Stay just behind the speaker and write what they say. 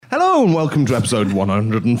Hello and welcome to episode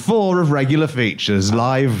 104 of Regular Features,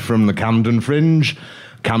 live from the Camden Fringe,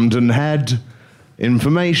 Camden Head,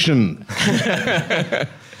 information.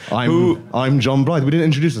 I'm John Blythe. We didn't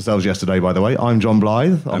introduce ourselves yesterday, by the way. I'm John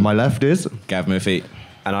Blythe. On my left is... Gav Murphy.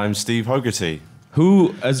 And I'm Steve Hogarty.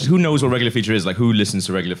 Who knows what Regular Feature is? Like, who listens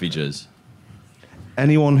to Regular Features?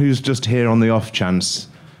 Anyone who's just here on the off chance,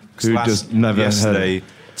 who just never yesterday, heard...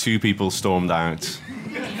 two people stormed out.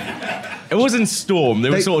 It wasn't storm.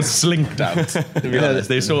 They sort of slinked out. To be honest,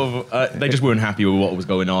 they sort of they just weren't happy with what was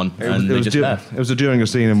going on, and they just left. It was during a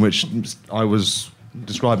scene in which I was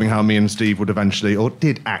describing how me and Steve would eventually, or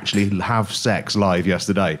did actually, have sex live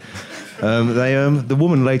yesterday. The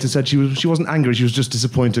woman later said she wasn't angry. She was just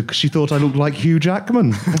disappointed because she thought I looked like Hugh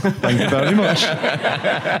Jackman. Thank you very much.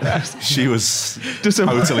 She was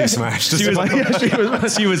totally smashed.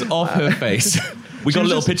 She was off her face. We got a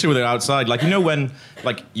little picture with her outside. Like, you know when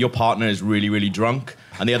like your partner is really, really drunk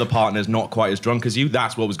and the other partner is not quite as drunk as you?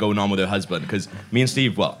 That's what was going on with her husband. Because me and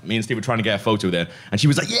Steve were trying to get a photo with her. And she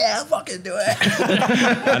was like, yeah, I'll fucking do it.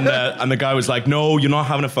 and the guy was like, no, you're not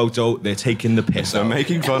having a photo. They're taking the piss. They're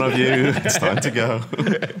making fun of you. It's time to go.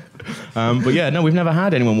 But yeah, no, we've never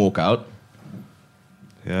had anyone walk out.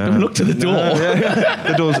 Yeah. Don't look to the door.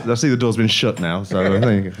 The doors. I see the door's been shut now. So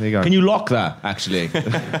there you go. Can you lock that, actually?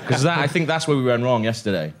 Because I think that's where we went wrong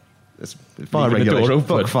yesterday. It's fire regulations.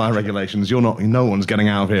 Fuck fire regulations. No one's getting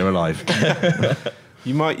out of here alive.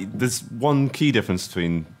 There's one key difference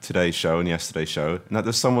between today's show and yesterday's show, and that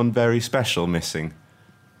there's someone very special missing.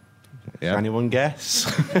 Yeah. Can anyone guess?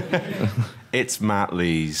 It's Matt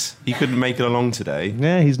Lees. He couldn't make it along today.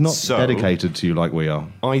 Yeah, he's not dedicated to you like we are.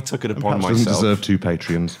 I took it upon myself. Doesn't deserve 2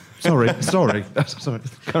 Patreons. Sorry.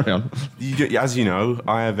 Carry on. As you know,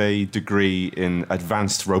 I have a degree in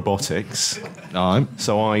advanced robotics.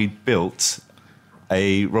 So I built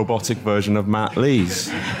a robotic version of Matt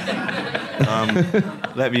Lees.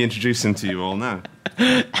 Let me introduce him to you all now.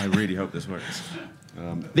 I really hope this works.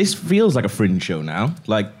 This feels like a Fringe show now,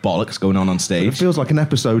 like bollocks going on stage. It feels like an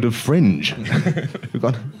episode of Fringe. We've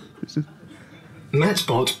got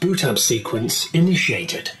Matbot boot up sequence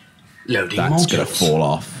initiated. Loading That's modules. Gonna fall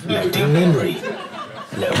off. Loading memory.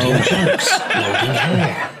 Loading jokes. Loading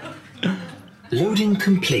hair. Loading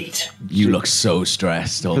complete. You look so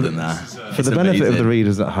stressed holding that. For the benefit of the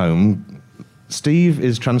readers at home, Steve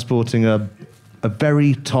is transporting a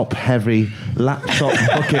very top-heavy laptop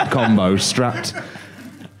bucket combo strapped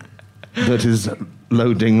that is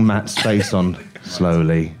loading Matt's face on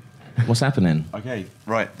slowly. What's happening? Okay,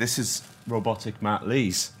 right. This is robotic Matt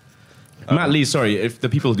Lees. Matt Lees, sorry, if the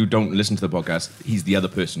people who don't listen to the podcast, he's the other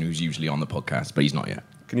person who's usually on the podcast, but he's not yet.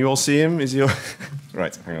 Can you all see him? Is he all...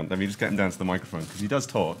 Right, hang on. Let me just get him down to the microphone, because he does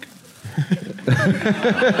talk.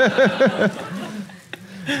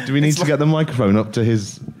 Do we need to get the microphone up to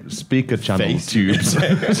his speaker channel Face tubes?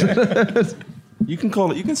 You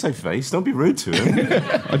can say face. Don't be rude to him.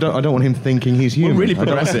 I don't want him thinking he's human. We're really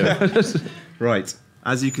progressive. Right.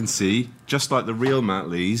 As you can see, just like the real Matt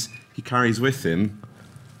Lees, he carries with him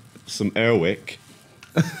some Airwick.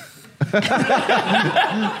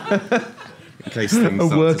 In case things a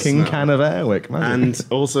working can of Airwick, man. And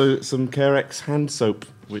also some Carex hand soap,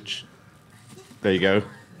 which... There you go.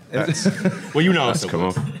 Well, you know That's come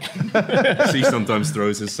off. He sometimes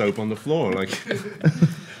throws his soap on the floor, like...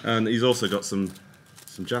 And he's also got some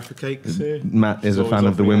Jaffa cakes here. Matt is a fan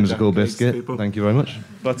of the whimsical biscuit. Thank you very much.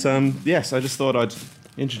 But yes, I just thought I'd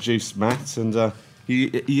introduce Matt, and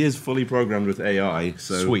he is fully programmed with AI.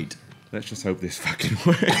 So Sweet. Let's just hope this fucking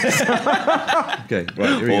works. Okay, right.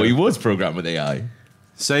 Here we go. He was programmed with AI.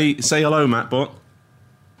 Say hello, Mattbot.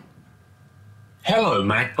 Hello,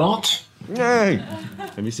 Matbot. Yay!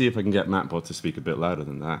 Let me see if I can get Mattbot to speak a bit louder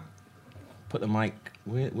than that. Put the mic.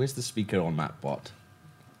 Where's the speaker on Mattbot?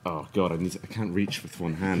 Oh God, I can't reach with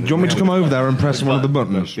one hand. Do you want me to come over there and press one of the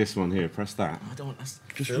buttons? Look, this one here, press that. I don't.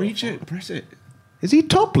 Just reach it, press it. Is he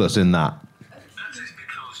topless in that? That is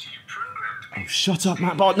because you programmed me. Oh, shut up,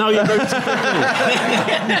 Mattbot. No, you're going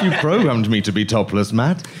to... You programmed me to be topless,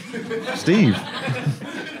 Matt. Steve.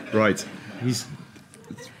 Right,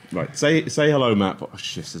 Right, say hello, Mattbot. Oh,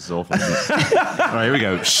 shit, this is awful. Isn't it? All right, here we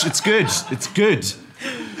go. Shh, it's good.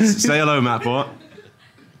 Say hello, Mattbot.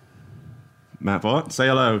 Mattbot, say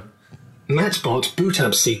hello. Matbot boot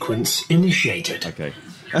up sequence initiated. Okay.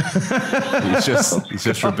 he's just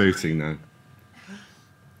rebooting now.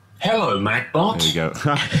 Hello, Matbot. There you go.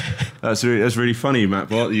 That's really funny,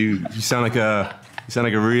 Mattbot. You sound like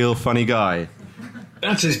a real funny guy.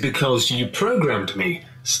 That is because you programmed me,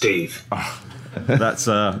 Steve. That's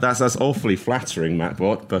awfully flattering,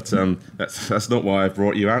 Mattbot. But that's not why I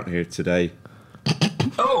brought you out here today.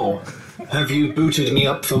 Oh, Have you booted me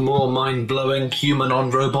up for more mind-blowing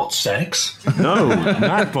human-on-robot sex? No,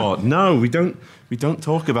 Mattbot, no, we don't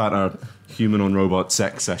talk about our human-on-robot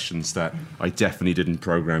sex sessions that I definitely didn't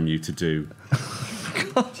program you to do.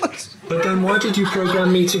 But then why did you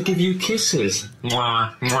program me to give you kisses?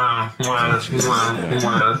 Mwah, mwah, mwah, mwah,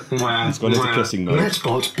 mwah, mwah. It's gone into kissing mode.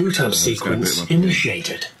 Mattbot boot-up sequence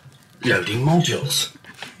initiated. Loading modules.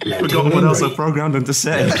 Loading Forgot what else I memory. programmed him to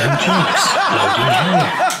say. Loading cheeks. Loading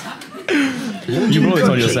hair. Loading You brought it on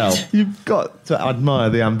countries. yourself. You've got to admire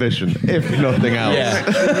the ambition, if nothing else. Yeah.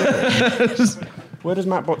 Where does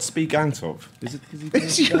Mattbot speak out of?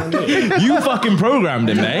 Is he down here? You fucking programmed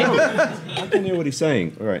him, mate. I can hear what he's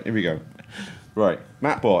saying. All right, here we go. Right,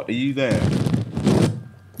 Mattbot, are you there?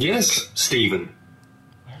 Yes, Stephen.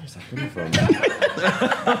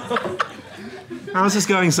 How's this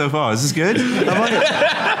going so far? Is this good?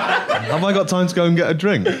 Have I got time to go and get a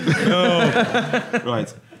drink?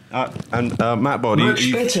 Right. And Mattbot,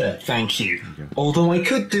 Much better, thank you. Although I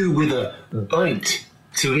could do with a bite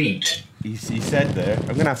to eat. he said there. I'm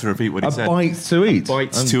going to have to repeat what he A said. bite to eat.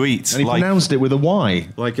 Bite to eat. And he Like, pronounced it with a Y.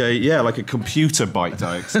 like a computer bite,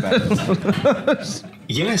 I expect.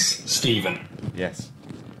 Yes, Stephen. Yes.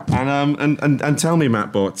 And tell me,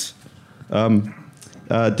 Mattbot,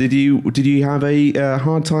 did you have a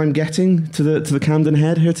hard time getting to the Camden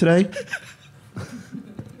Head here today?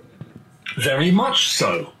 Very much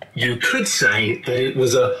so. You could say that it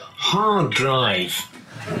was a hard drive.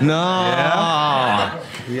 No.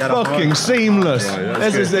 Fucking seamless.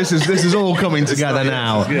 This is all coming together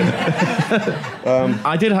now.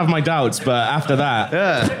 I did have my doubts, but after that,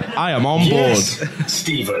 I am on board. Yes,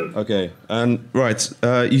 Stephen. Okay. Right.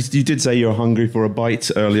 You did say you were hungry for a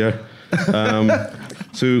bite earlier.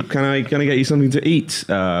 So can I get you something to eat,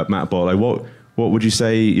 Mattbot? Like what would you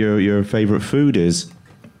say your favourite food is?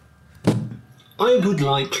 I would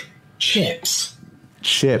like chips.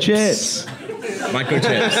 Chips. Chips.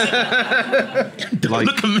 Microchips. Like,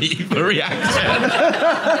 Look at me for reaction.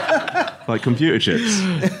 like computer chips.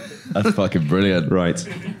 That's fucking brilliant. Right.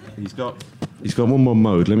 He's got one more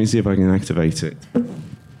mode. Let me see if I can activate it.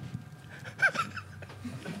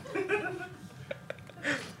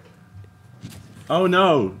 Oh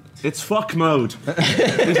no! It's fuck mode.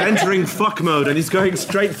 He's entering fuck mode and he's going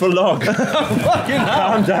straight for log. Calm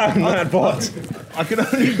down, Mattbot. I can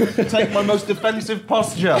only take my most defensive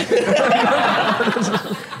posture.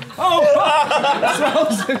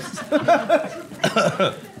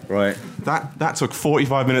 Right. That took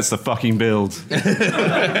 45 minutes to fucking build. And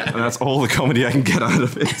that's all the comedy I can get out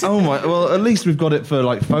of it. Oh my! Well, at least we've got it for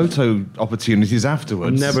like photo opportunities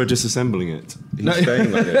afterwards. Never disassembling it. He's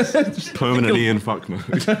staying like this. Permanently in fuck mode.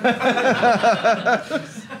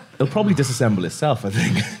 It'll probably disassemble itself, I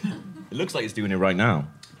think. It looks like it's doing it right now.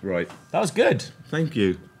 Right. That was good. Thank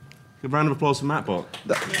you. Good round of applause for Mattbot.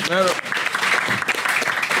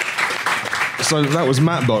 So that was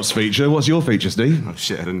Mattbot's feature. What's your feature, Steve? Oh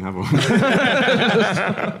shit, I didn't have one.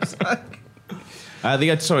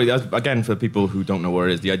 Sorry, again, for people who don't know where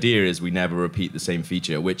it is, the idea is we never repeat the same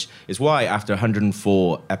feature, which is why after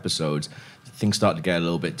 104 episodes, things start to get a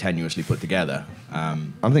little bit tenuously put together. I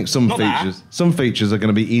think some Not that. features are going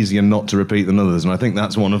to be easier not to repeat than others, and I think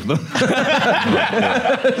that's one of them.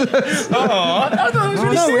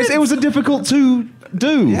 It was a difficult to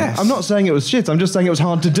do. Yes. I'm not saying it was shit. I'm just saying it was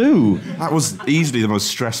hard to do. That was easily the most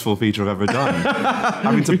stressful feature I've ever done.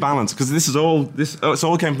 Having to balance, because it's all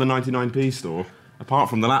came from the 99p store, apart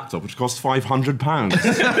from the laptop, which cost £500.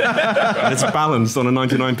 And it's balanced on a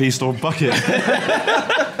 99p store bucket.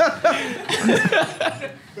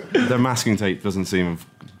 Their masking tape doesn't seem of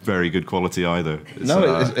very good quality either. It's All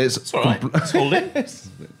right, let's hold it. It's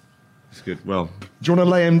good. Well, Do you want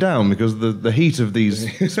to lay him down? Because the heat of these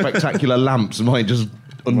spectacular lamps might just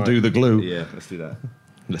undo the glue. yeah, let's do that.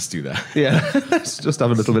 Let's do that. Yeah, let's just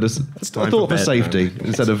have a little bit of time thought for for bed safety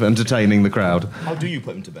instead of entertaining the crowd. How do you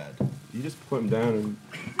put him to bed? You just put him down and...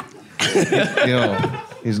 You know,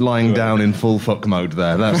 he's lying down in full fuck mode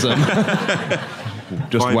there. That's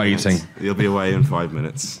just 5 waiting. minutes. He'll be away in 5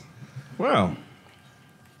 minutes. Wow.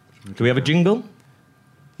 Do we have a jingle?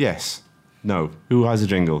 Yes. No. Who has a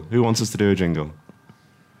jingle? Who wants us to do a jingle?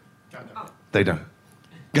 They don't.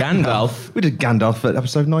 Gandalf. We did Gandalf at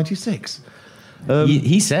episode 96.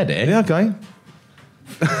 He said it. Yeah, okay.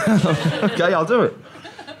 Okay, I'll do it.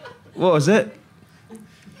 What was it?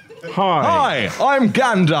 Hi. Hi, I'm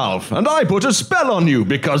Gandalf, and I put a spell on you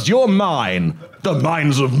because you're mine. The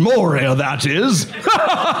Mines of Moria, that is.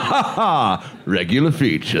 Regular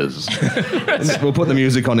features. We'll put the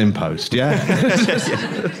music on in post, yeah?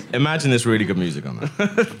 Imagine this really good music on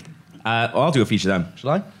that. I'll do a feature then. Shall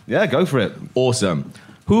I? Yeah, go for it. Awesome.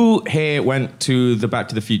 Who here went to the Back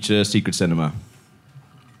to the Future Secret Cinema?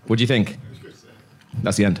 What do you think?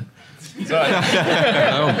 That's the end.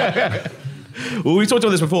 Well, we talked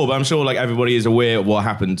about this before, but I'm sure like everybody is aware of what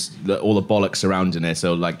happened, all the bollocks surrounding it.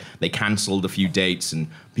 So like they cancelled a few dates and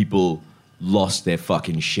people lost their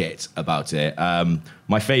fucking shit about it.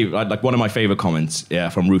 My favorite, like one of my favorite comments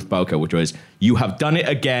from Ruth Bowker, which was, "You have done it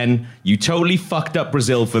again. You totally fucked up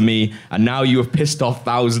Brazil for me, and now you have pissed off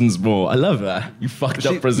thousands more." I love that. You fucked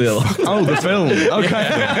up Brazil. Oh, the film. Okay.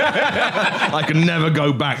 I can never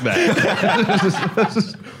go back there.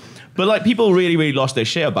 But like people really, really lost their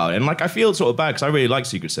shit about it, and like I feel sort of bad because I really like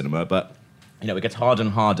Secret Cinema, but you know it gets harder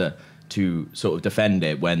and harder to sort of defend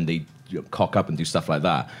it when they cock up and do stuff like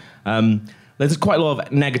that. There's quite a lot of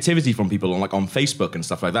negativity from people on Facebook and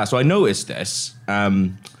stuff like that. So I noticed this.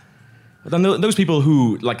 But then those people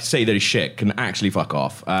who like say they're shit can actually fuck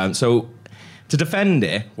off. So to defend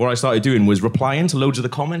it, what I started doing was replying to loads of the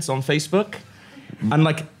comments on Facebook, and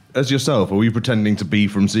like. As yourself, or were you pretending to be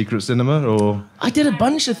from Secret Cinema, or? I did a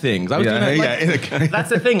bunch of things. I was doing it, like, that's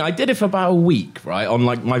the thing. I did it for about a week, right? On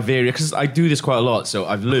like my various, because I do this quite a lot, so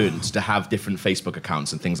I've learned to have different Facebook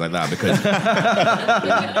accounts and things like that. Because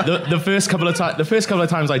the first couple of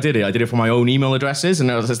times I did it for my own email addresses,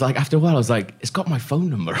 and I was just like, after a while, I was like, it's got my phone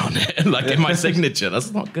number on it, like in my signature.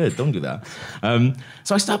 That's not good. Don't do that.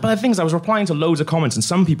 So I started by the things. I was replying to loads of comments, and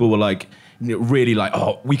some people were like, really like,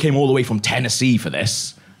 "Oh, we came all the way from Tennessee for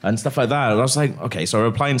this." And stuff like that. And I was like, okay, so I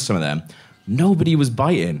was replying to some of them. Nobody was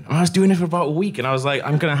biting. And I was doing it for about a week. And I was like,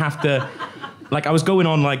 I'm going to have to... Like, I was going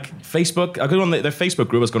on, like, Facebook. I was going on the Facebook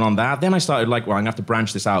group. I was going on that. Then I started, like, well, I'm going to have to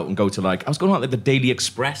branch this out and go to, like... I was going on, like, the Daily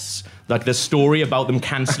Express. Like, the story about them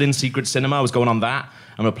cancelling Secret Cinema. I was going on that.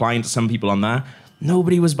 I'm replying to some people on that.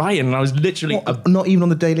 Nobody was biting. And I was literally... Not even on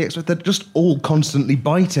the Daily Express. They're just all constantly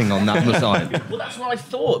biting on that side. Well, that's what I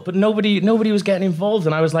thought. But nobody was getting involved.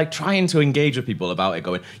 And I was, like, trying to engage with people about it,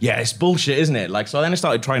 going, yeah, it's bullshit, isn't it? Like, so then I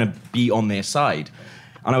started trying to be on their side.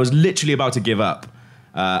 And I was literally about to give up.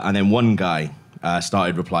 And then one guy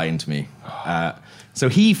started replying to me. So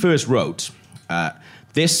he first wrote,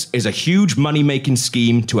 "This is a huge money-making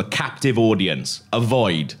scheme to a captive audience.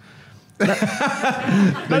 Avoid."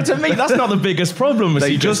 Now, to me, that's not the biggest problem with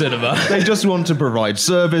Secret Cinema. They just want to provide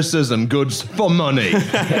services and goods for money.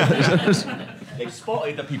 They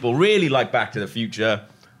spotted that people really like Back to the Future,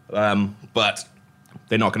 but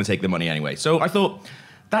they're not going to take the money anyway. So I thought,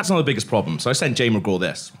 that's not the biggest problem. So I sent Jay McGraw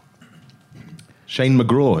this. Shane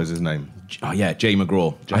McGraw is his name. Oh, yeah, Jay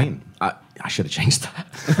McGraw. Jane. I should have changed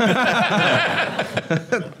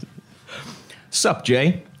that. Sup,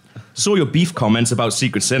 Jay? Saw your beef comments about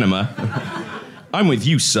Secret Cinema. I'm with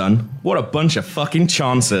you, son. What a bunch of fucking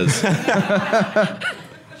chances. I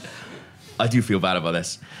do feel bad about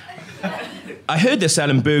this. I heard they're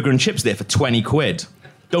selling burger and chips there for 20 quid.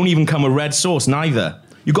 Don't even come with red sauce, neither.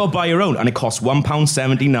 You gotta buy your own, and it costs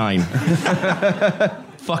 £1.79.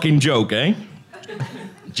 Fucking joke, eh?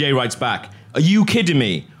 Jay writes back, "Are you kidding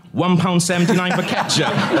me? £1.79 for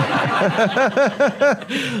ketchup."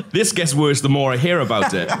 This gets worse the more I hear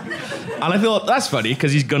about it. And I thought, that's funny,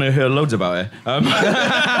 because he's going to hear loads about it.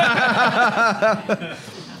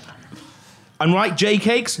 And right, Jay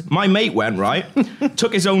Cakes, my mate went, right,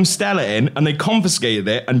 took his own Stella in, and they confiscated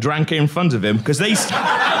it and drank it in front of him, because they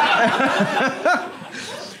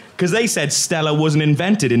said Stella wasn't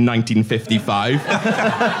invented in 1955.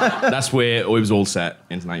 That's where it was all set,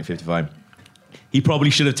 into 1955. He probably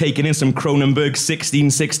should have taken in some Kronenberg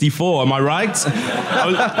 1664, am I right?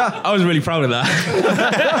 I was really proud of that.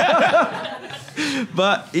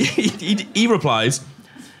 But he replies,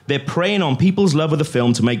 "They're preying on people's love of the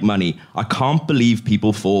film to make money. I can't believe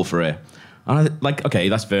people fall for it." And I, like, okay,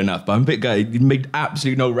 that's fair enough, but I'm a bit gay. He made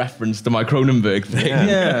absolutely no reference to my Kronenberg thing.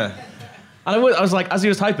 Yeah. And I was like, as he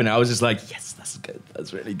was typing it, I was just like, yes, that's good.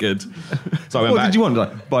 That's really good. So I went What back. did you want?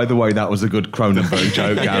 Like, by the way, that was a good Cronenberg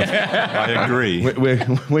joke, Gav. I agree. We're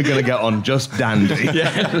going to get on just dandy.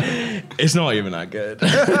 Yeah. It's not even that good.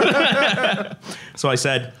 So I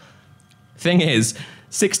said, thing is,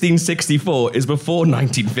 1664 is before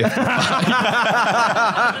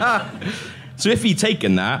 1955. So if he'd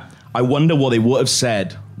taken that, I wonder what they would have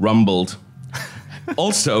said, rumbled.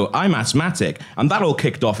 Also, I'm asthmatic, and that all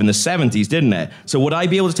kicked off in the 70s, didn't it? So would I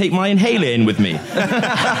be able to take my inhaler in with me?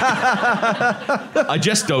 I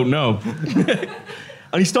just don't know.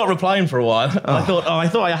 And he stopped replying for a while. I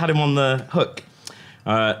thought I had him on the hook.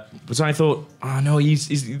 But so I thought, oh no, he's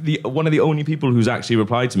one of the only people who's actually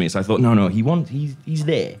replied to me. So I thought, no, he's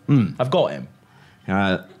there. I've got him.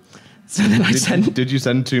 So then I sent... Did you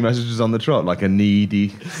send 2 messages on the trot, like a needy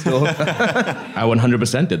sort? I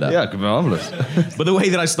 100% did that. Yeah, marvellous. But the way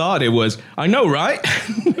that I started was, I know, right?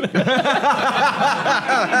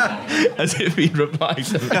 As if he'd replied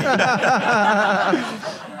to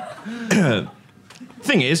me.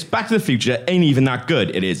 Thing is, Back to the Future ain't even that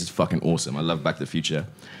good. It is. It's fucking awesome. I love Back to the Future.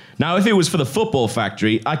 Now, if it was for the Football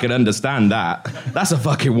Factory, I could understand that. That's a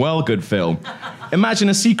fucking well good film. Imagine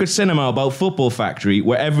a secret cinema about Football Factory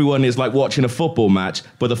where everyone is like watching a football match,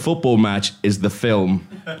 but the football match is the film.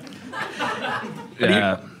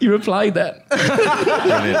 Yeah. He replied that.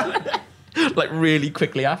 Like really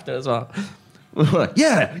quickly after as well.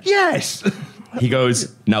 Yeah, yes. He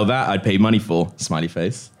goes, now that I'd pay money for, smiley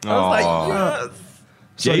face. I was like, yes.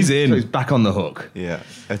 Jay's in. So he's back on the hook. Yeah.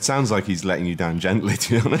 It sounds like he's letting you down gently, to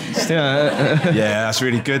be honest. Yeah. Yeah, that's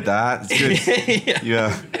really good, that. It's good.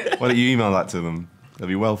 Yeah. Why don't you email that to them? They'll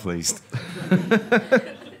be well pleased.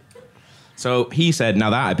 So he said,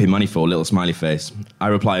 now that I pay money for, little smiley face. I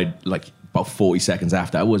replied like about 40 seconds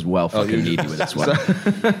after. I was well fucking needy with this one.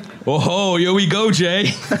 Oh, here we go,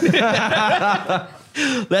 Jay.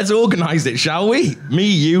 Let's organise it, shall we? Me,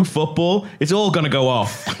 you, football. It's all going to go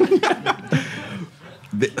off.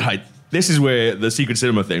 This is where the secret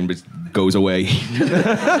cinema thing goes away.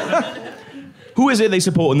 Who is it they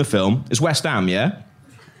support in the film? It's West Ham, yeah?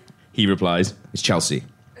 He replies, it's Chelsea.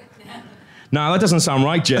 No, that doesn't sound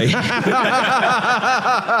right, Jay.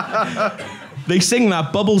 They sing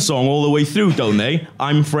that bubble song all the way through, don't they?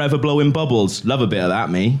 I'm forever blowing bubbles. Love a bit of that,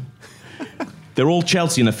 me. They're all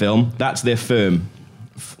Chelsea in the film. That's their firm.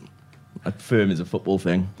 A firm is a football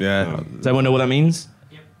thing. Yeah. Does anyone know what that means?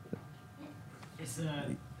 Yep. It's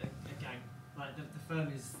a gang. Like the firm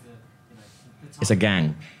is the title. It's a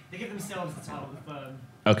gang. They give themselves the title of the firm.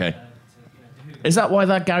 Okay. Is that why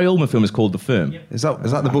that Gary Oldman film is called The Firm? Yep. Is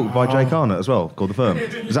that the book by Jake Arnott as well, called The Firm?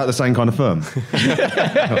 Is that the same kind of firm?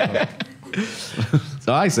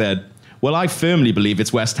 So I said, well, I firmly believe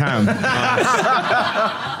it's West Ham.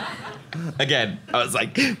 Again, I was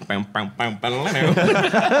like, bam, bam, bam, bam.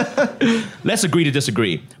 Let's agree to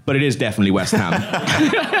disagree, but it is definitely West Ham.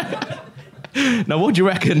 Now, what do you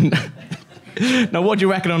reckon? Now, what do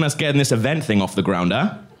you reckon on us getting this event thing off the ground,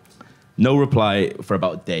 huh? No reply for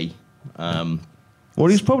about a day. Well,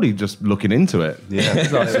 he's probably just looking into it. Yeah.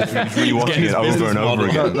 Rewatching it over and over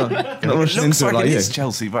again. Not It rushing looks into like it like it you. is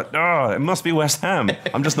Chelsea, but it must be West Ham.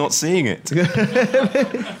 I'm just not seeing it.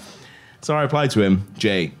 So I replied to him,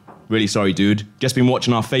 Jay, really sorry, dude. Just been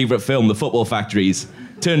watching our favourite film, The Football Factories.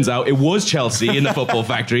 Turns out it was Chelsea in The Football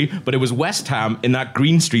Factory, but it was West Ham in that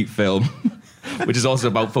Green Street film, which is also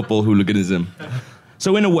about football hooliganism.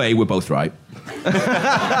 So in a way, we're both right.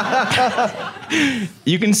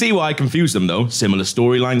 You can see why I confused them, though. Similar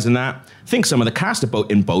storylines and that. Think some of the cast are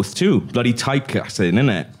in both, too. Bloody typecasting,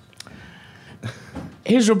 innit?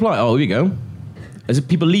 Here's a reply. Oh, here we go. Is it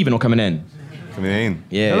people leaving or coming in? Coming in.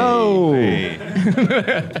 Yeah. Hello.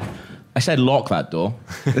 Hey. I said lock that door.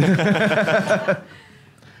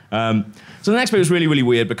 So the next bit was really, really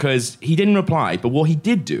weird because he didn't reply, but what he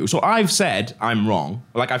did do, so I've said I'm wrong.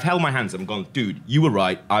 Like, I've held my hands up and gone, dude, you were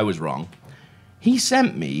right, I was wrong. He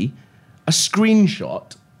sent me a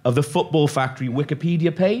screenshot of the Football Factory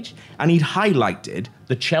Wikipedia page, and he'd highlighted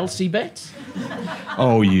the Chelsea bit.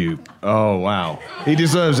 Oh, wow. He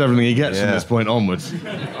deserves everything he gets from Yeah. this point onwards.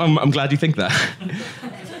 I'm glad you think that.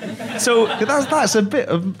 So, That's a bit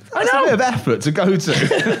of I know. a bit of effort to go to.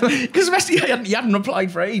 because especially he hadn't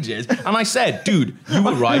replied for ages, and I said, dude, you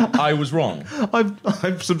were right, I was wrong.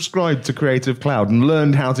 I've subscribed to Creative Cloud and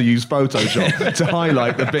learned how to use Photoshop to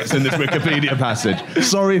highlight the bits in this Wikipedia passage.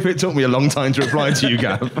 Sorry if it took me a long time to reply to you,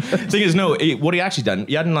 Gav. Thing is, no, what he actually done,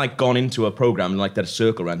 he hadn't like gone into a program and like did a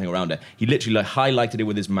circle or anything around it. He literally like highlighted it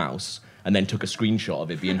with his mouse and then took a screenshot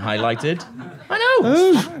of it being highlighted. I know.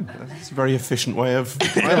 It's a very efficient way of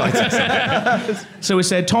highlighting something. So it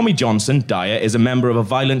said Tommy Johnson, Dyer, is a member of a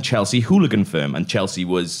violent Chelsea hooligan firm, and Chelsea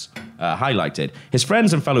was highlighted. His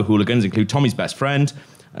friends and fellow hooligans include Tommy's best friend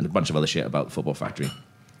and a bunch of other shit about the Football Factory.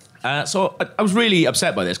 So I was really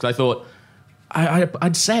upset by this because I thought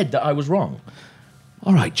I'd said that I was wrong.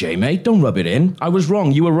 All right, Jay, mate, don't rub it in. I was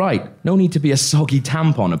wrong, you were right. No need to be a soggy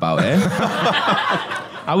tampon about it.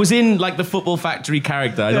 I was in, like, the Football Factory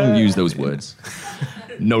character. I don't use those words.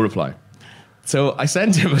 No reply. So I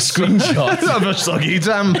sent him a screenshot of a soggy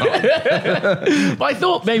tampon. but I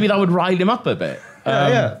thought maybe that would rile him up a bit.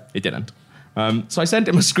 Yeah. It didn't. So I sent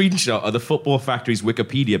him a screenshot of the Football Factory's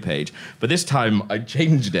Wikipedia page, but this time I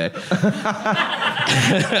changed it.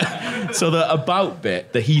 So the about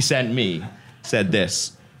bit that he sent me said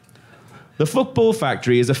this. The Football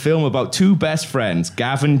Factory is a film about two best friends,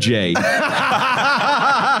 Gav and Jay.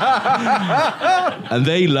 And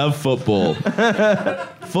they love football.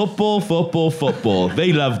 Football.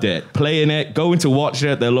 They loved it. Playing it, going to watch it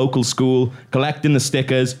at their local school, collecting the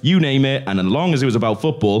stickers, you name it. And as long as it was about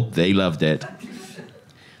football, they loved it.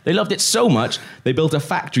 They loved it so much, they built a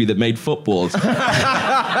factory that made footballs.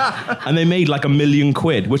 And they made like £1 million,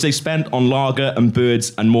 which they spent on lager and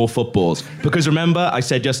birds and more footballs. Because remember, I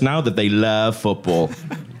said just now that they love football.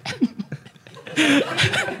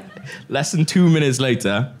 Less than 2 minutes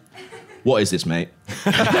later, what is this, mate?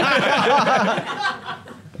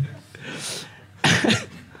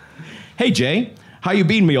 Hey, Jay, how you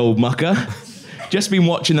been, me old mucker? Just been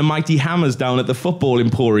watching the Mighty Hammers down at the Football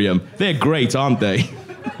Emporium. They're great, aren't they?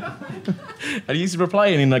 And he's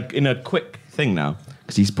replying in a quick thing now,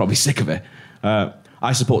 because he's probably sick of it.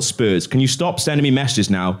 I support Spurs. Can you stop sending me messages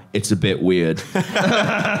now? It's a bit weird.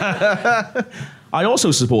 I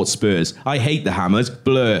also support Spurs. I hate the Hammers.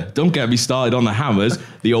 Blur. Don't get me started on the Hammers.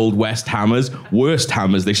 The old West Hammers. Worst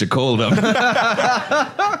Hammers, they should call them.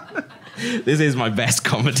 This is my best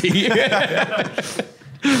comedy.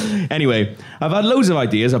 Anyway, I've had loads of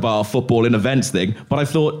ideas about our football in events thing, but I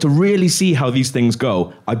thought to really see how these things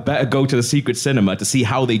go, I better go to the Secret Cinema to see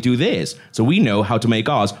how they do theirs, so we know how to make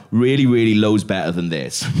ours really, really loads better than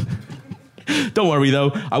this. Don't worry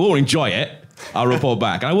though, I won't enjoy it. I'll report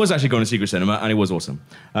back. And I was actually going to Secret Cinema, and it was awesome.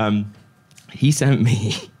 He sent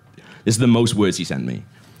me, this is the most words he sent me.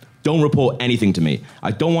 Don't report anything to me.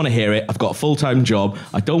 I don't want to hear it. I've got a full-time job.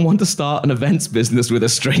 I don't want to start an events business with a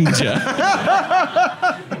stranger.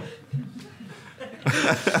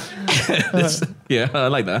 Yeah, I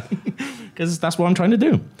like that. Because that's what I'm trying to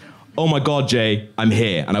do. Oh my God, Jay, I'm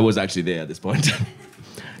here. And I was actually there at this point.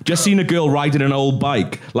 Just seen a girl riding an old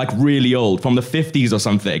bike, like really old, from the 50s or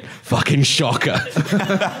something. Fucking shocker.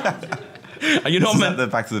 And you're not meant the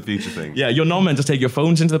Back to the Future thing. Yeah, you're not meant to take your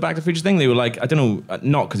phones into the Back to the Future thing. They were like, I don't know,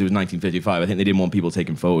 not because it was 1955. I think they didn't want people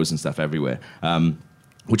taking photos and stuff everywhere.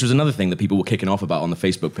 Which was another thing that people were kicking off about on the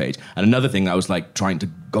Facebook page. And another thing I was like trying to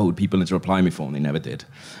goad people into replying me for, and they never did.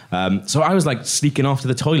 So I was like sneaking off to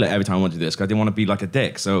the toilet every time I wanted to do this because I didn't want to be like a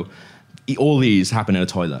dick. So all these happen in a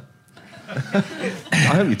toilet.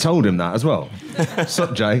 I hope you told him that as well.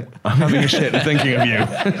 Sup, Jay? I'm having a shit and thinking of you.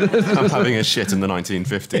 I'm having a shit in the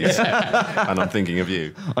 1950s, and I'm thinking of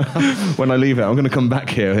you. When I leave it, I'm going to come back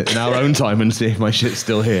here in our own time and see if my shit's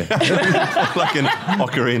still here. Like an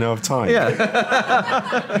Ocarina of Time.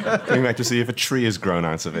 Yeah. Coming back to see if a tree has grown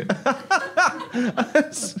out of it.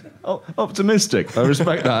 Optimistic. I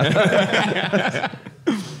respect that.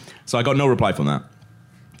 So I got no reply from that.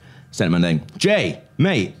 Sent him a name. Jay,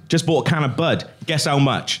 mate, just bought a can of Bud. Guess how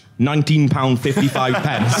much?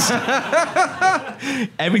 £19.55.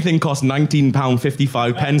 Everything costs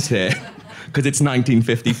 £19.55 here because it's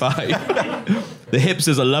 1955. The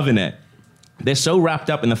hipsters are loving it. They're so wrapped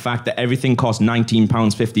up in the fact that everything costs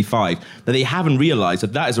 £19.55 that they haven't realised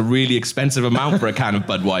that is a really expensive amount for a can of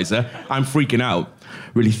Budweiser. I'm freaking out.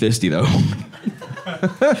 Really thirsty, though.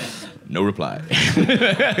 No reply.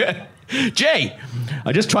 Jay,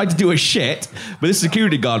 I just tried to do a shit, but this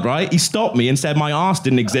security guard, right? He stopped me and said my arse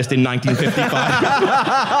didn't exist in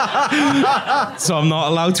 1955. So I'm not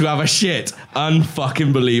allowed to have a shit.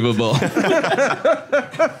 Unfucking believable.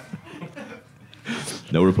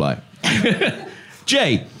 No reply.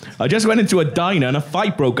 Jay, I just went into a diner and a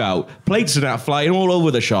fight broke out. Plates are flying all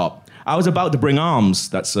over the shop. I was about to bring arms.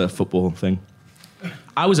 That's a football thing.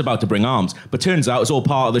 I was about to bring arms, but turns out it's all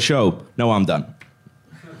part of the show. No, I'm done.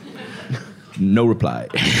 No reply.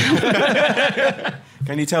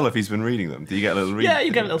 Can you tell if he's been reading them? Do you get a little read? Yeah,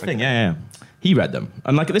 you get a little thing. Yeah. He read them.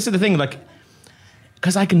 And like, this is the thing, like,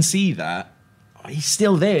 because I can see that he's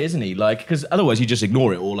still there, isn't he? Like, because otherwise you just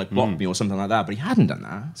ignore it or like block me or something like that. But he hadn't done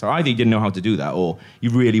that. So either he didn't know how to do that or he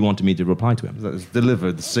really wanted me to reply to him. That was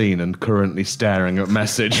delivered the scene and currently staring at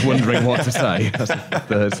message, wondering what to say. That's the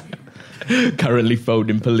third. Currently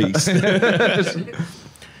phoning police.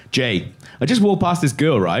 Jay, I just walked past this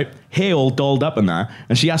girl, right? Hair all dolled up and that,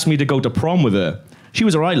 and she asked me to go to prom with her. She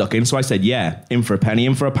was alright looking, so I said, yeah, in for a penny,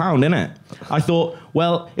 in for a pound, innit? I thought,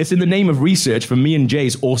 well, it's in the name of research for me and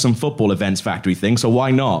Jay's awesome football events factory thing, so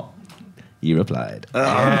why not? He replied.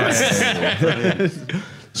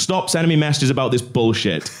 Stop sending me messages about this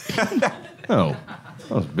bullshit. Oh, that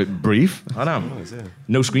was a bit brief. I know.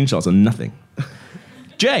 No screenshots or nothing.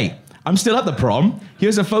 Jay, I'm still at the prom.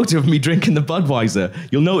 Here's a photo of me drinking the Budweiser.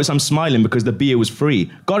 You'll notice I'm smiling because the beer was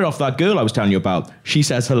free. Got it off that girl I was telling you about. She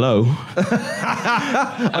says hello.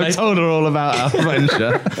 I told her all about our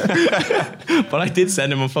friendship. But I did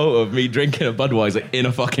send him a photo of me drinking a Budweiser in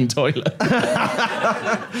a fucking toilet.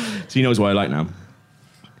 So he knows what I like now.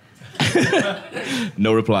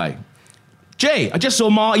 No reply. Jay, I just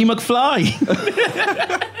saw Marty McFly.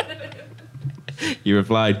 He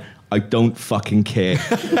replied, I don't fucking care.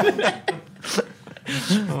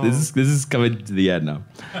 This is coming to the end now.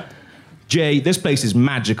 Jay, this place is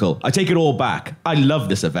magical. I take it all back. I love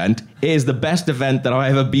this event. It is the best event that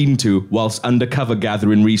I've ever been to whilst undercover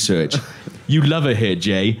gathering research. You love it here,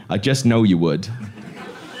 Jay. I just know you would.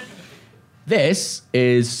 This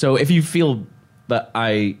is, so if you feel that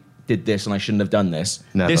I did this and I shouldn't have done this,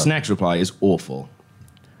 Never. This next reply is awful.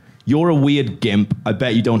 You're a weird gimp. I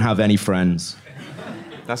bet you don't have any friends.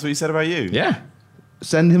 That's what you said about you? Yeah.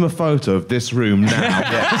 Send him a photo of this room now.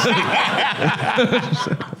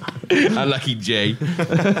 Unlucky Jay.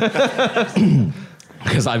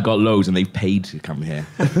 Because I've got loads and they've paid to come here.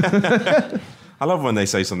 I love when they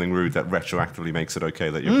say something rude that retroactively makes it okay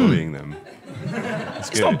that you're bullying them.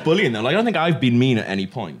 It's It's good. not bullying though. Like, I don't think I've been mean at any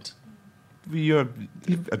point. You're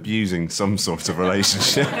abusing some sort of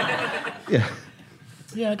relationship. Yeah.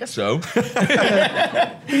 Yeah, I guess so.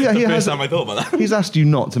 Yeah, he First has, time I thought about that. he's asked you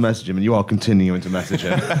not to message him, and you are continuing to message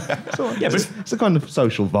him. So, Yeah, but it's a kind of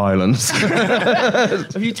social violence.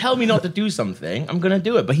 if you tell me not to do something, I'm going to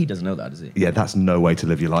do it. But he doesn't know that, does he? Yeah, that's no way to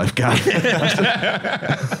live your life, Gav.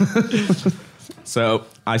 So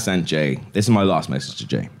I sent Jay. This is my last message to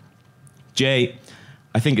Jay. Jay,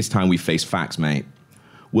 I think it's time we face facts, mate.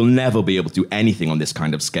 We'll never be able to do anything on this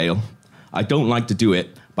kind of scale. I don't like to do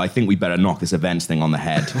it, but I think we better knock this events thing on the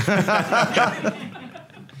head.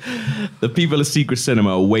 The people at Secret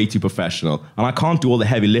Cinema are way too professional, and I can't do all the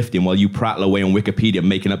heavy lifting while you prattle away on Wikipedia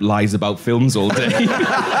making up lies about films all day.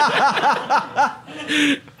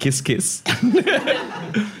 Kiss, kiss.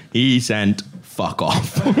 He sent fuck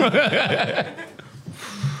off. And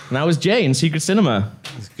that was Jay in Secret Cinema.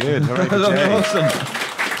 It's good. Hooray for Jay. Awesome.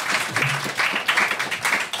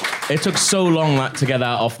 It took so long to get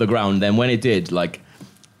that off the ground. Then when it did, like,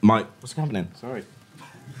 what's happening? Sorry.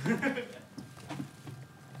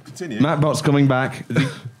 Continue. Matt Bott's coming back.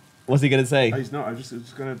 What's he gonna say? Oh, he's not. I was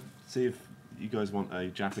just going to see if you guys want a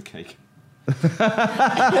Jaffa cake.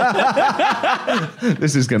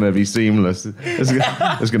 This is going to be seamless. There's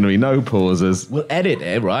going to be no pauses. We'll edit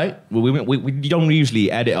it, right? We don't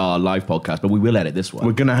usually edit our live podcast, but we will edit this one.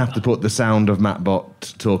 We're going to have to put the sound of Matt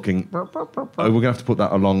Bott talking. We're going to have to put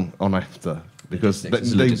that on after, because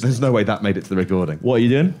Logistics. there's no way that made it to the recording. What are you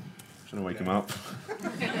doing? Trying to wake him up.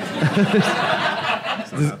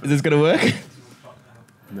 Is this gonna work?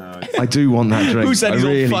 No. I do want that drink. Who said I he's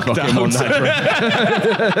all really fucked fucking want out?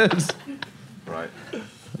 that drink. Right.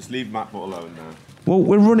 Just leave Matt Bott alone now. Well,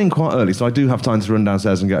 we're running quite early, so I do have time to run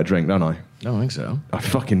downstairs and get a drink, don't I? I don't think so. I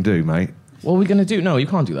fucking do, mate. What are we gonna do? No, you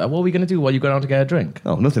can't do that. What are we gonna do while you go down to get a drink?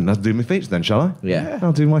 Oh, nothing. Let's do my feature then, shall I? Yeah.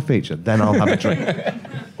 I'll do my feature. Then I'll have a drink.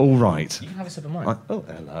 All right. You can have a sip of mine. Oh,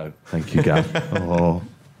 hello. Thank you, Gav. Oh.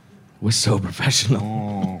 We're so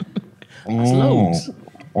professional. That's loads.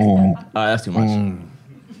 Alright, that's too much.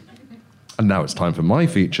 And now it's time for my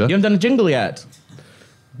feature. You haven't done a jingle yet.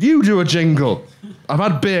 You do a jingle. I've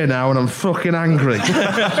had beer now and I'm fucking angry.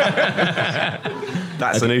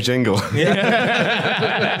 That's a new jingle.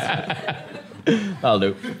 I'll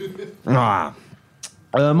do. My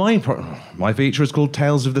feature is called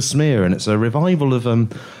Tales of the Smear, and it's a revival of a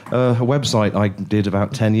website I did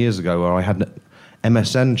about 10 years ago where I had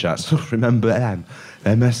MSN chats. Remember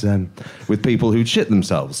MSN with people who'd shit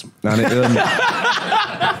themselves. And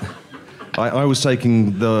I was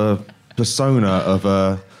taking the persona of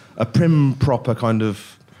a prim, proper kind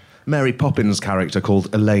of Mary Poppins character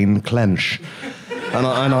called Elaine Clench, and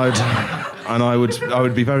I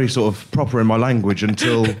would be very sort of proper in my language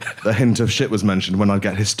until the hint of shit was mentioned, when I'd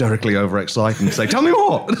get hysterically overexcited and say, "Tell me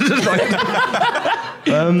more."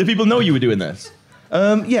 Do people know you were doing this?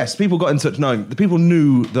 Yes, people got in touch knowing. The people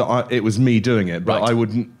knew that it was me doing it, but Right. I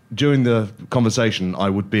would, during the conversation, I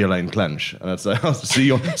would be Elaine Clench, and I'd say, "I'll see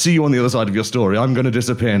you on the other side of your story. I'm going to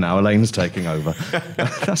disappear now. Elaine's taking over."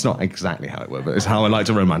 That's not exactly how it worked, but it's how I like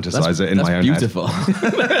to romanticize it in my own beautiful.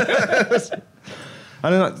 head.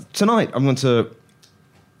 And then, tonight, I'm going to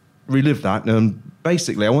relive that.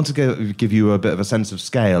 Basically, I want to give you a bit of a sense of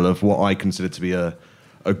scale of what I consider to be a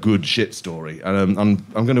good shit story. And I'm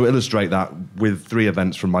going to illustrate that with 3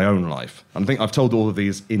 events from my own life. I think I've told all of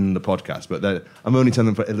these in the podcast, but I'm only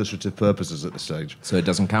telling them for illustrative purposes at this stage. So it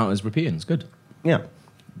doesn't count as repeating. It's good. Yeah.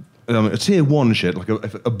 A tier 1 shit, like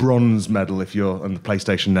a bronze medal if you're on the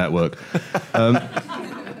PlayStation Network.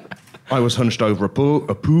 I was hunched over a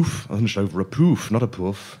poof, not a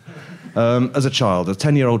poof, as a child, a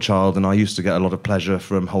 10-year-old child, and I used to get a lot of pleasure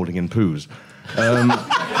from holding in poos.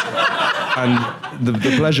 And the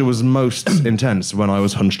pleasure was most intense when I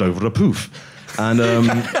was hunched over a poof. And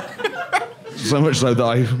So much so that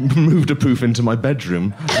I moved a poof into my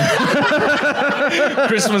bedroom.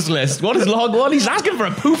 Christmas list. What is Log want? He's asking for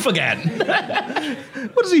a poof again.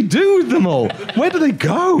 What does he do with them all? Where do they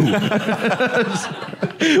go?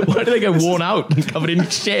 Why do they get worn out and covered in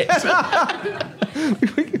shit?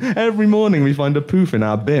 Every morning we find a poof in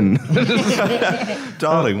our bin.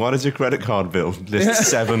 Darling, why does your credit card bill list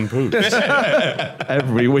 7 poops?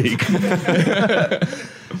 Every week.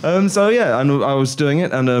 So yeah, and I was doing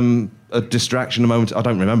it, and a distraction, a moment. I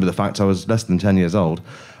don't remember the fact. I was less than 10 years old.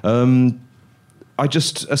 I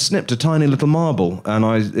just snipped a tiny little marble, and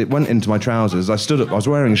it went into my trousers. I stood up. I was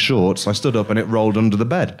wearing shorts. I stood up, and it rolled under the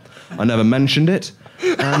bed. I never mentioned it,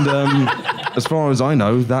 and as far as I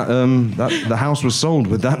know, that the house was sold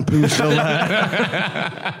with that poo still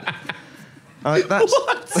there. I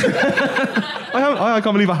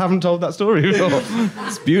can't believe I haven't told that story before.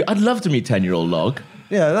 It's beautiful. I'd love to meet 10-year-old Log.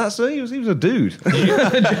 Yeah, he was a dude.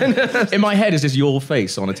 In my head is just your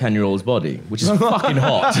face on a 10-year-old's body, which is fucking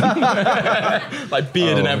hot. Like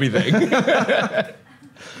beard and everything.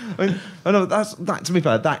 I know that. To be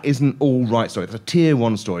fair, that isn't all right story. It's a tier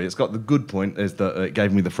 1 story. It's got the good point is that it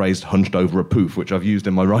gave me the phrase "hunched over a poof," which I've used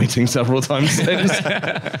in my writing several times since.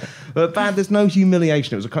 But bad. There's no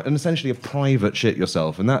humiliation. It was essentially a private shit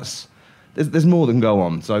yourself, and there's more than go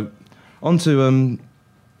on. So, on to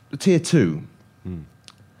tier 2.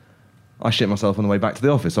 I shit myself on the way back to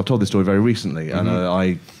the office. I've told this story very recently, and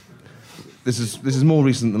this is more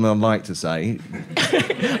recent than I'd like to say.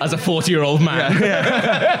 As a 40-year-old man.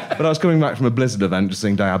 Yeah. But I was coming back from a Blizzard event just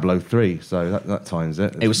seeing Diablo 3, so that times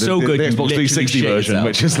it. It was so good, The you Xbox literally 360 shit version, yourself.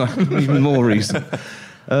 which is like even more recent.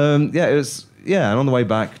 It was. Yeah, and on the way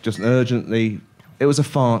back, just urgently, it was a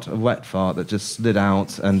wet fart that just slid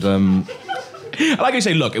out, and Like I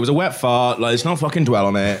say, look, it was a wet fart. Like, let's not fucking dwell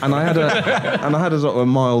on it. and I had a sort of a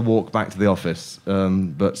mile walk back to the office.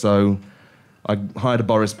 But so I hired a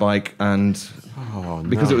Boris bike, and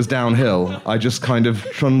because it was downhill, I just kind of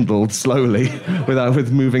trundled slowly, with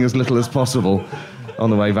moving as little as possible,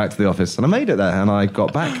 on the way back to the office. And I made it there, and I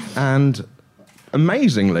got back, and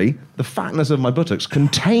amazingly, the fatness of my buttocks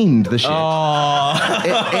contained the shit.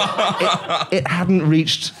 It hadn't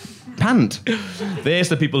reached pant. There's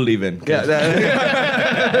the people leaving. Yeah,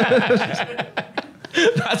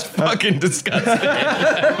 That's fucking disgusting.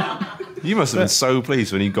 You must have been so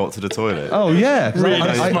pleased when you got to the toilet. oh yeah. Really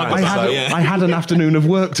I smart, yeah. had an afternoon of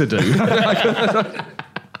work to do.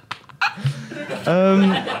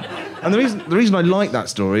 And the reason I like that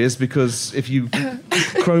story is because if you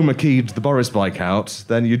chroma keyed the Boris bike out,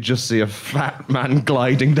 then you'd just see a fat man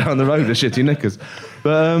gliding down the road with shitty knickers.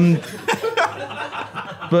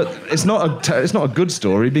 But it's not a good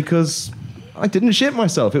story because I didn't shit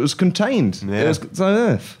myself. It was contained. Yeah. It was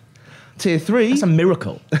tier 3. That's a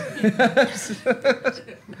miracle. We're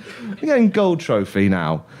getting gold trophy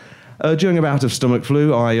now. During a bout of stomach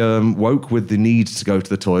flu, I woke with the need to go to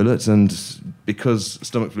the toilet, and because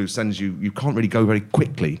stomach flu sends you can't really go very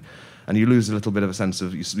quickly, and you lose a little bit of a sense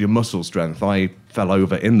of your muscle strength. I fell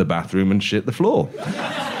over in the bathroom and shit the floor.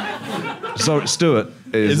 So Stuart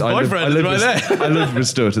is... His boyfriend is right there. I lived with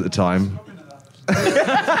Stuart at the time.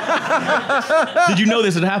 Did you know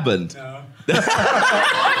this had happened? No.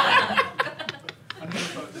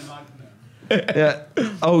 Yeah.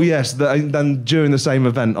 Oh yes. Then during the same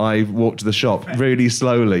event, I walked to the shop really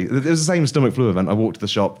slowly. It was the same stomach flu event. I walked to the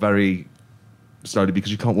shop very slowly because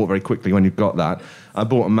you can't walk very quickly when you've got that. I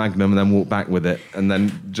bought a Magnum and then walked back with it, and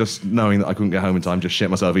then just knowing that I couldn't get home in time, just shit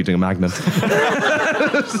myself eating a Magnum.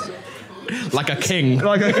 Like a king.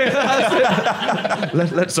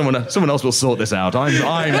 Let someone else will sort this out.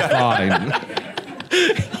 I'm fine.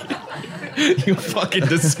 You're fucking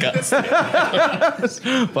disgusting.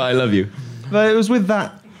 But I love you. But it was with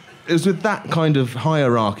that kind of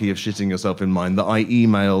hierarchy of shitting yourself in mind that I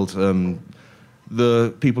emailed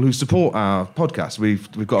the people who support our podcast. We've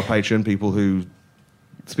got a Patreon. People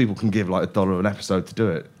can give like $1 an episode to do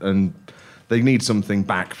it, and they need something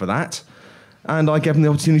back for that. And I gave them the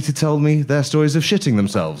opportunity to tell me their stories of shitting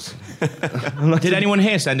themselves. Did anyone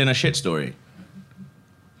here send in a shit story?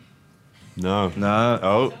 No. No.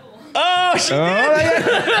 Oh. Oh, she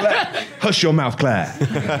did! Hush your mouth, Claire.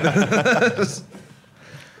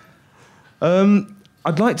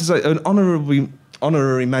 I'd like to say an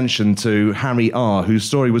honorary mention to Harry R., whose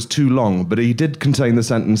story was too long, but he did contain the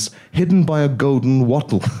sentence, hidden by a golden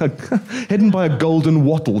wattle tree,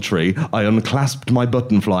 I unclasped my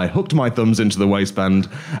button fly, hooked my thumbs into the waistband,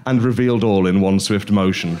 and revealed all in one swift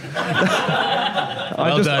motion.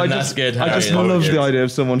 Well done, that's good, I just Harry. love the idea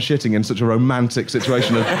of someone shitting in such a romantic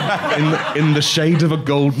situation of in the shade of a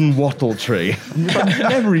golden wattle tree. I've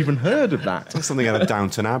never even heard of that. That's something out of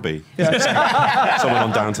Downton Abbey. Someone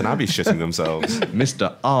on Downton Abbey shitting themselves.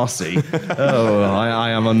 Mr. Arcee. Oh, I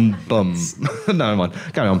am on bum. No, never mind.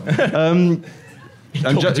 Carry on.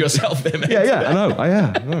 Talking to yourself there, mate. Yeah, I know. I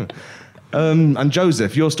am. And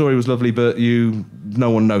Joseph, your story was lovely, but no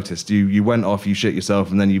one noticed. You went off, you shit yourself,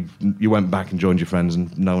 and then you went back and joined your friends,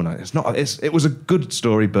 and no one noticed. It was a good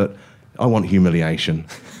story, but I want humiliation.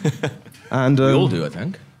 And We all do, I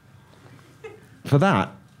think. for that,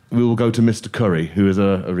 we will go to Mr. Curry, who is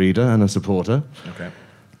a reader and a supporter. Okay.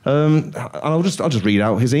 And I'll just read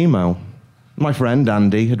out his email. My friend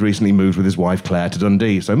Andy had recently moved with his wife Claire to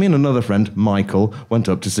Dundee, so me and another friend, Michael, went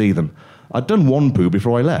up to see them. I'd done one poo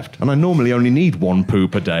before I left, and I normally only need one poo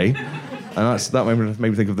per day. And that made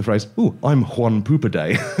me think of the phrase, "Ooh, I'm Juan Poop a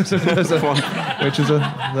day," which is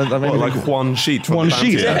Like one sheet from one the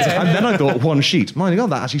sheet. Bounty. And then I thought, one sheet. My God,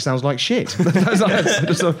 that actually sounds like shit. so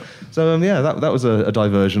that was a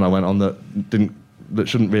diversion I went on that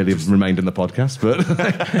shouldn't really have remained in the podcast, but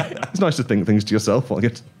it's nice to think things to yourself while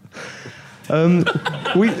you're...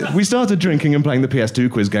 We started drinking and playing the PS2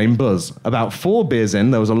 quiz game Buzz. About 4 beers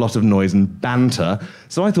in, there was a lot of noise and banter,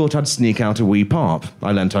 so I thought I'd sneak out a wee parp.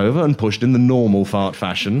 I leant over and pushed in the normal fart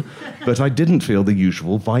fashion, but I didn't feel the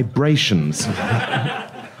usual vibrations.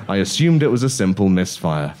 I assumed it was a simple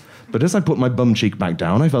misfire. But as I put my bum cheek back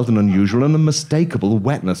down, I felt an unusual and unmistakable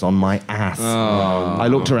wetness on my ass. I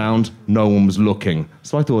looked around, no one was looking,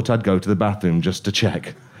 so I thought I'd go to the bathroom just to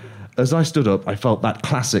check. As I stood up, I felt that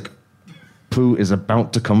classic poo is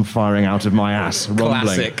about to come firing out of my ass,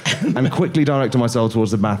 rumbling, Classic. and quickly directed myself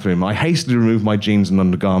towards the bathroom. I hastily removed my jeans and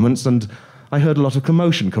undergarments, and I heard a lot of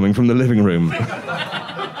commotion coming from the living room.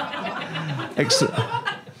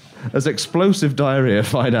 As explosive diarrhea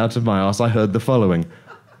fired out of my ass, I heard the following.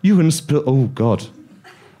 Ewan spill... Oh, God.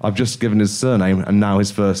 I've just given his surname and now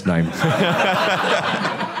his first name.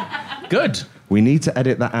 Good. We need to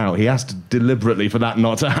edit that out. He asked deliberately for that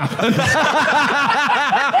not to happen.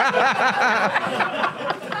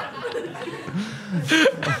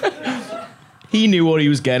 He knew what he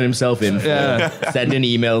was getting himself in for. Yeah. Sending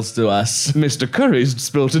emails to us. Mr. Curry's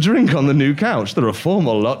spilt a drink on the new couch. They're a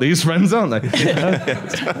formal lot, these friends, aren't they?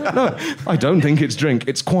 No, I don't think it's drink.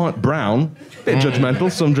 It's quite brown. Bit judgmental.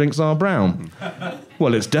 Some drinks are brown.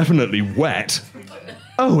 Well, it's definitely wet.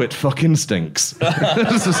 Oh, it fucking stinks.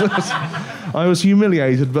 I was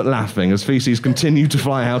humiliated but laughing as feces continued to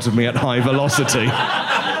fly out of me at high velocity.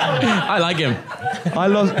 I like him. I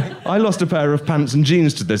lost a pair of pants and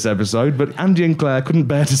jeans to this episode, but Andy and Claire couldn't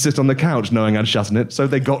bear to sit on the couch knowing I'd shat in it, so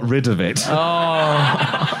they got rid of it.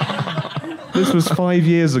 Oh. This was 5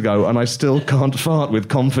 years ago, and I still can't fart with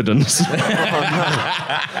confidence.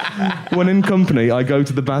 When in company, I go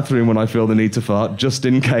to the bathroom when I feel the need to fart, just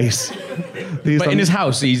in case. But in his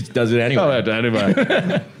house, he does it anyway. Oh,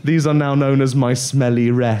 anyway. These are now known as my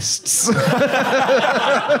smelly rests.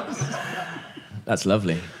 That's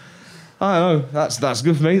lovely. I know, that's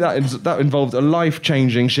good for me. That involved a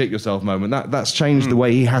life-changing shit-yourself moment. That's changed the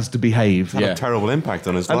way he has to Had behave. a terrible impact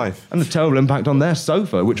on his life. And a terrible impact on their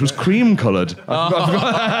sofa, which was cream-coloured.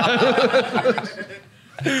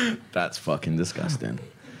 That's fucking disgusting.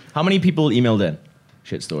 How many people emailed in?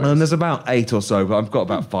 Shit stories. And there's about 8 or so, but I've got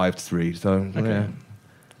about 5 to 3, so yeah.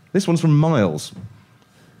 This one's from Miles.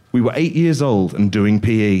 We were 8 years old and doing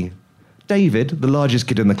PE. David, the largest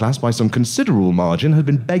kid in the class by some considerable margin, had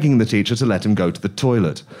been begging the teacher to let him go to the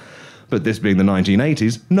toilet. But this being the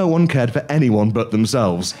 1980s, no one cared for anyone but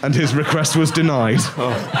themselves, and his request was denied.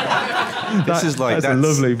 This is like that's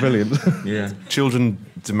lovely, brilliant. Yeah. Children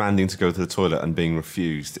demanding to go to the toilet and being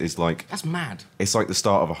refused is like That's mad. it's like the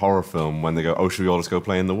start of a horror film when they go, "Oh, should we all just go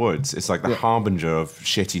play in the woods?" It's like the harbinger of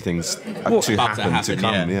shitty things to about to happen to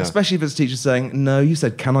come. happen, Yeah. Especially if it's a teacher saying, no, you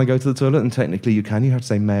said, can I go to the toilet? And technically you can. You have to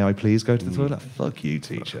say, may I please go to the toilet? Fuck you,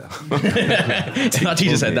 teacher. That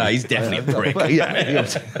teacher said that. He's definitely a prick. Well, yeah.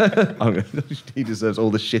 He deserves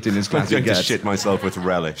all the shit in his I'm class he going to gets. shit myself with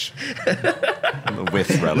relish.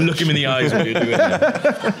 With relish. Look him in the eyes when you're doing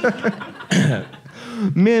that.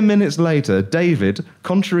 Mere minutes later, David,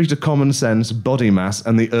 contrary to common sense, body mass,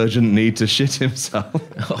 and the urgent need to shit himself,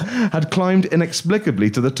 had climbed inexplicably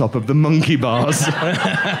to the top of the monkey bars,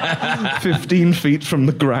 15 feet from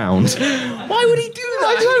the ground. Why would he do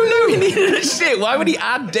that? I don't know. He needed a shit. Why would he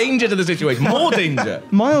add danger to the situation? More danger.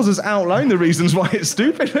 Miles has outlined the reasons why it's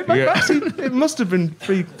stupid. Yeah. It must have been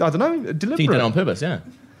I don't know, He did it deliberate. on purpose, yeah.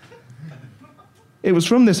 It was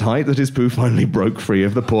from this height that his poo finally broke free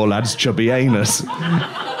of the poor lad's chubby anus.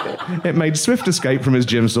 It made swift escape from his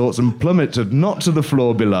gym shorts and plummeted not to the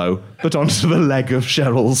floor below, but onto the leg of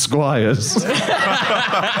Cheryl Squires.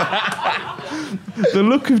 The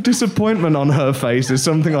look of disappointment on her face is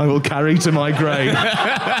something I will carry to my grave.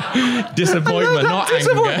 Disappointment, not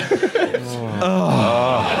anger.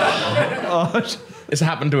 Oh. It's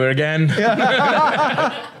happened to her again.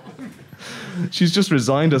 She's just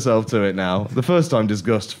resigned herself to it now. The first time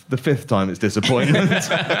disgust, the fifth time it's disappointment.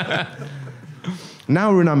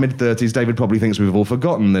 Now we're in our mid-30s, David probably thinks we've all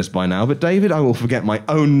forgotten this by now, but David, I will forget my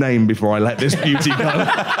own name before I let this beauty go.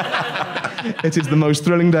 It is the most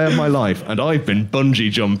thrilling day of my life, and I've been bungee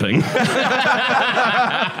jumping.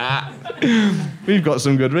 We've got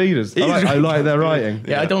some good readers. I like their writing.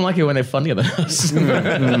 Yeah, I don't like it when they're funnier than us.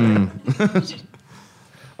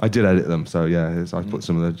 I did edit them, so yeah, I put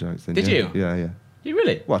some of the jokes in. Did yeah. you? Yeah. You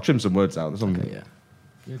really? Well, I trimmed some words out. There's some... Okay, yeah.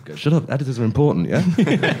 You're good. Shut up, editors are important, yeah?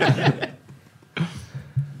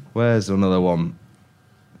 Where's another one?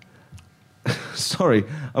 Sorry,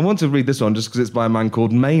 I want to read this one just because it's by a man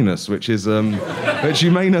called Manus, which is, which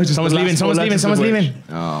you may notice... Someone's leaving, someone's leaving.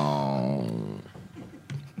 Which... Oh.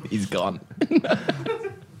 He's gone.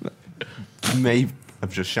 May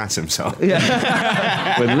have just shat himself.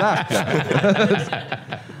 Yeah. With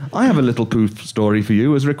laughter. I have a little poof story for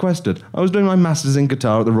you as requested. I was doing my Masters in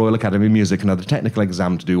Guitar at the Royal Academy of Music and had a technical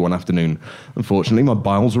exam to do one afternoon. Unfortunately, my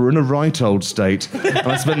bowels were in a right old state, and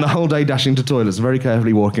I spent the whole day dashing to toilets, very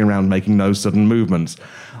carefully walking around, making no sudden movements.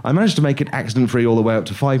 I managed to make it accident-free all the way up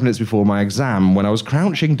to 5 minutes before my exam, when I was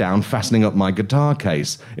crouching down, fastening up my guitar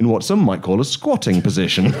case, in what some might call a squatting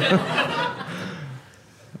position.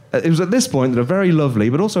 It was at this point that a very lovely,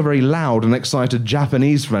 but also very loud and excited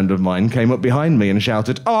Japanese friend of mine came up behind me and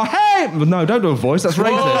shouted, "Oh, hey!" No, don't do a voice, that's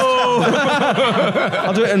racist.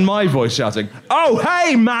 I'll do it in my voice, shouting, "Oh,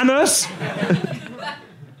 hey, Manus!"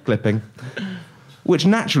 Clipping. Which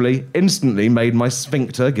naturally, instantly made my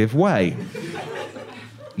sphincter give way.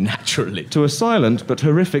 Naturally. To a silent but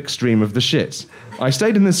horrific stream of the shit. I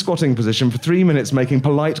stayed in this squatting position for 3 minutes making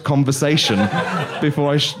polite conversation before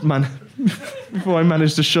I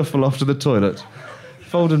managed to shuffle off to the toilet.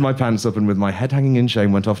 Folded my pants up and with my head hanging in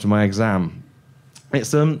shame went off to my exam.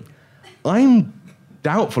 It's, I'm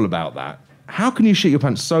doubtful about that. How can you shit your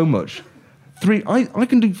pants so much? I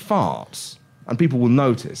can do farts and people will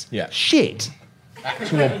notice. Yeah. Shit.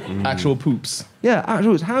 Actual poops. Yeah,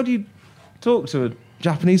 actual. How do you talk to a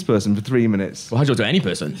Japanese person for 3 minutes? Well, how'd you talk to any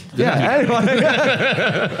person? Yeah, anyway.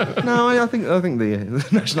 No, I think the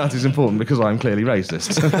nationality is important because I'm clearly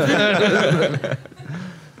racist.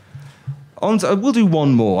 We'll do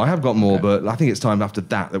one more. I have got more, but I think it's time after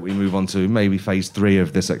that we move on to maybe phase 3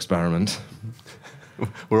 of this experiment.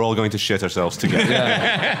 We're all going to shit ourselves together.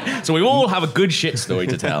 Yeah. So we all have a good shit story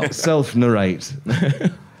to tell. Self-narrate.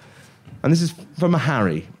 And this is from a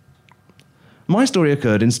Harry. My story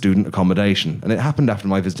occurred in student accommodation, and it happened after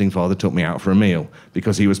my visiting father took me out for a meal.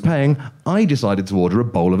 Because he was paying, I decided to order a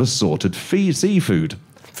bowl of assorted seafood.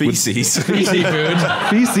 Feces. Seafood.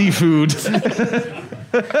 Seafood.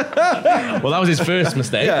 Well, that was his first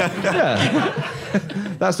mistake. Yeah.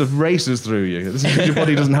 That stuff races through you. Your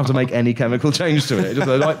body doesn't have to make any chemical change to it. It just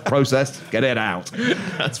like processed, get it out.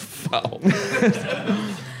 That's foul.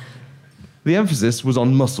 The emphasis was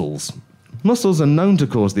on mussels. Mussels are known to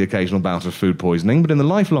cause the occasional bout of food poisoning, but in the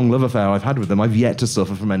lifelong love affair I've had with them, I've yet to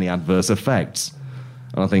suffer from any adverse effects.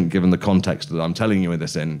 And I think, given the context that I'm telling you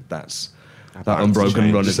this in, that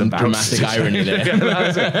unbroken run is Some about dramatic irony there.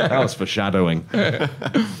 that was foreshadowing.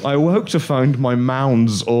 I awoke to find my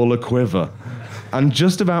mounds all aquiver, and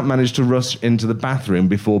just about managed to rush into the bathroom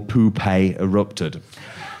before poo-pay erupted.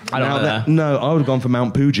 I don't know that. No, I would have gone for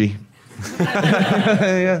Mount Fuji.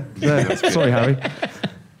 Yeah. Sorry, Harry.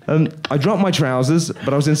 I dropped my trousers,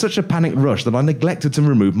 but I was in such a panicked rush that I neglected to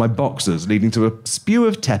remove my boxers, leading to a spew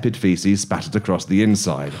of tepid feces spattered across the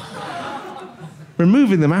inside.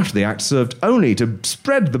 Removing them after the act served only to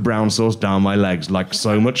spread the brown sauce down my legs like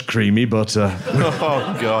so much creamy butter.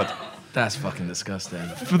 Oh, God. That's fucking disgusting.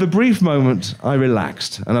 For the brief moment, I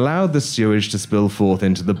relaxed and allowed the sewage to spill forth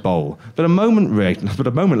into the bowl. But a moment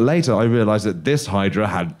later, I realised that this hydra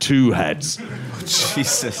had 2 heads.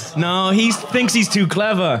 Jesus. No, he thinks he's too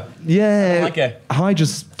clever. Yeah, I like it.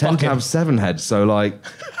 hydras tend to him. have 7 heads, so like...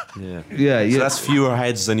 Yeah. So that's fewer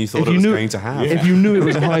heads than you thought it was going to have. If you knew it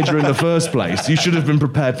was a hydra in the first place, you should have been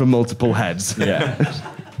prepared for multiple heads. Yeah.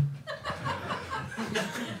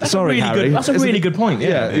 Sorry, Harry. That's a really good point.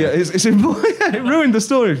 Yeah, it's important. It ruined the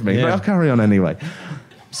story for me, but Yeah. I'll carry on anyway.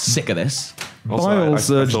 Sick of this. Also, Bile I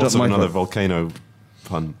surged thought up of my another throat. volcano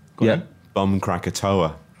pun. Yeah. Bum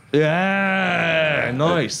Krakatoa. Yeah,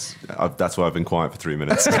 nice. That's why I've been quiet for 3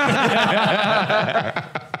 minutes.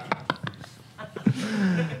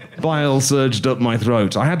 Bile surged up my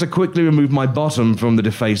throat. I had to quickly remove my bottom from the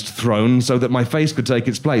defaced throne so that my face could take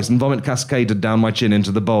its place, and vomit cascaded down my chin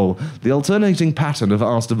into the bowl. The alternating pattern of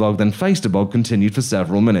arse to bog, then face to bog continued for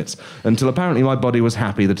several minutes, until apparently my body was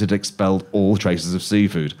happy that it expelled all traces of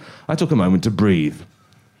seafood. I took a moment to breathe.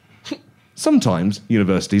 Sometimes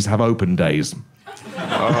universities have open days.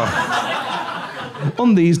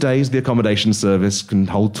 On these days, the accommodation service can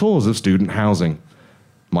hold tours of student housing.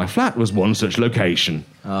 My flat was one such location.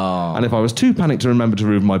 And if I was too panicked to remember to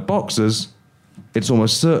remove my boxers, it's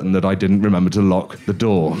almost certain that I didn't remember to lock the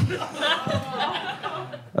door.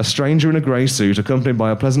 A stranger in a grey suit, accompanied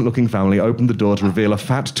by a pleasant-looking family, opened the door to reveal a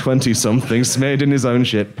fat 20-something smeared in his own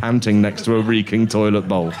shit, panting next to a reeking toilet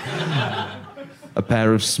bowl. A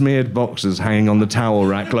pair of smeared boxers hanging on the towel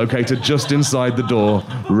rack located just inside the door,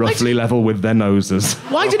 roughly level with their noses.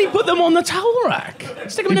 Why did he put them on the towel rack?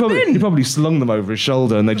 Stick them in a bin. He probably slung them over his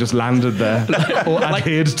shoulder and they just landed there, or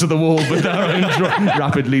adhered to the wall with their own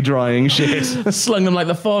rapidly drying shit. Slung them like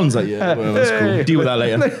the fawns at you. Well, that's cool. Deal with that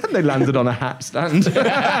later. They landed on a hat stand.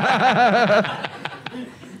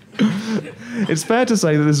 It's fair to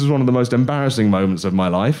say that this is one of the most embarrassing moments of my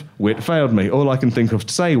life. Wit failed me. All I can think of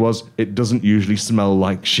to say was, it doesn't usually smell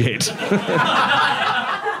like shit.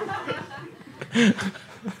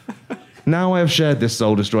 Now I have shared this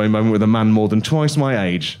soul-destroying moment with a man more than twice my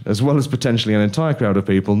age, as well as potentially an entire crowd of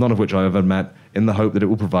people, none of which I have ever met, in the hope that it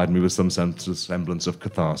will provide me with some semblance of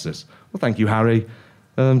catharsis. Well, thank you, Harry.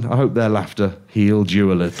 I hope their laughter healed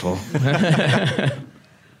you a little.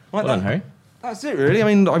 Well done, Harry. That's it, really. I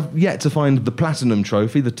mean, I've yet to find the Platinum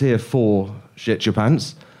Trophy, the Tier 4 shit your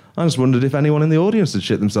pants. I just wondered if anyone in the audience had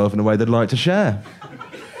shit themselves in a way they'd like to share.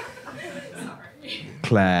 Sorry.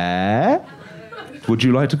 Claire? Would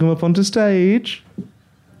you like to come up onto stage?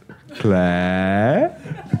 Claire?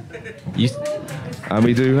 And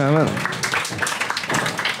we do have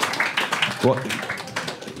What?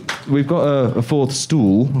 We've got a fourth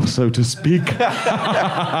stool, so to speak.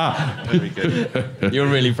 Very good. You're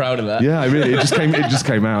really proud of that. Yeah, it just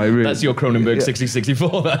came out. It really, That's your Cronenberg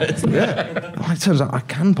 6064, that is. Yeah. Well, it turns out I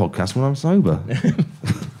can podcast when I'm sober.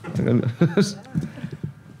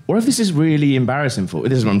 Or if this is really embarrassing for you.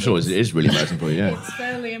 This is what I'm sure it is really embarrassing for you, yeah. It's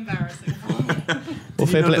fairly embarrassing. Well,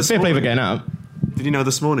 fair play for getting out. Did you know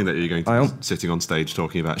this morning that you're going to be sitting on stage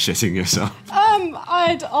talking about shitting yourself?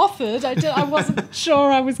 I'd offered. I wasn't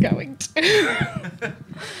sure I was going to.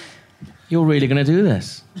 You're really going to do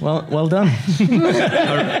this? Well done.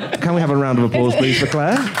 Can we have a round of applause, please, for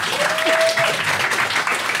Claire?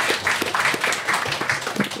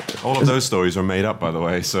 All of those stories were made up, by the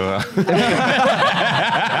way, so...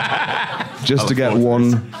 Just to get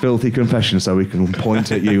one filthy confession so we can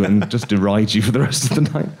point at you and just deride you for the rest of the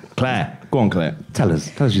night. Claire. Go on, Claire. Tell us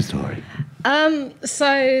your story.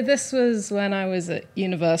 So this was when I was at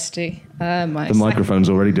university. The microphone's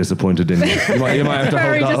already disappointed in you. You might have to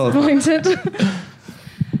very hold that disappointed.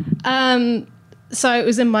 So it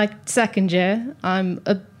was in my second year. I'm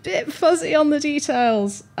a bit fuzzy on the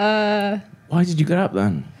details. Why did you get up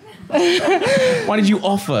then? Why did you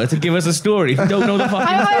offer to give us a story if you don't know the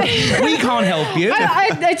fucking We can't help you.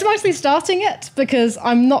 It's mostly starting it because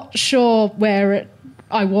I'm not sure where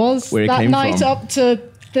I was that night from. Up to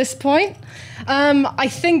this point. I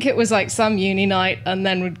think it was like some uni night, and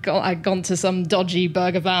then I'd gone to some dodgy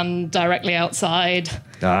burger van directly outside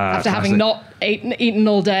after having not eaten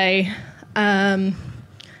all day. And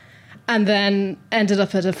then ended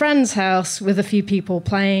up at a friend's house with a few people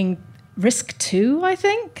playing Risk 2, I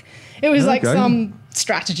think. It was like some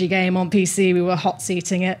strategy game on PC. We were hot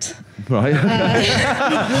seating it. Right.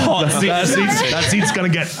 Hot seat. That seat's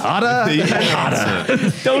going to get hotter and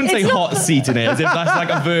hotter. Don't say hot seat in it as if that's like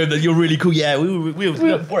a verb that you're really cool. Yeah, we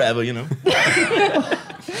whatever, you know.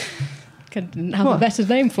 Couldn't have a better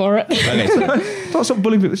name for it. Okay, Don't stop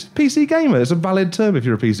bullying people. It's PC gamer. It's a valid term if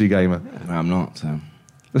you're a PC gamer. Well, I'm not, so.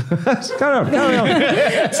 Carry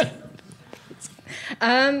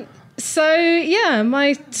on. So, yeah,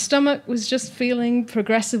 my stomach was just feeling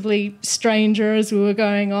progressively stranger as we were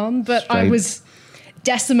going on, but I was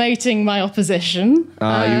decimating my opposition.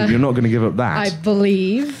 You're not going to give up that. I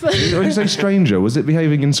believe. When you say stranger, was it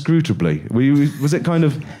behaving inscrutably? Was it kind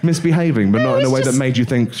of misbehaving, but not in a way that made you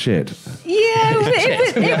think, shit? Yeah,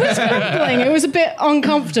 it was crumbling. It was a bit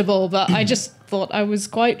uncomfortable, but I just thought I was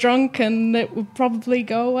quite drunk and it would probably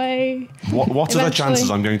go away. What are the chances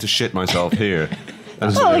I'm going to shit myself here?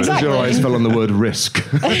 Exactly. Your eyes fell on the word risk.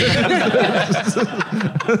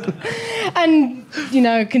 And,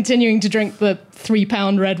 continuing to drink the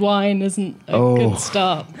 £3 red wine isn't a good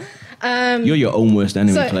start. You're your own worst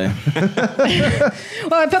enemy, Claire.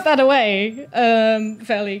 Well, I put that away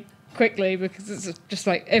fairly quickly because it's just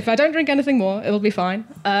like, if I don't drink anything more, it'll be fine.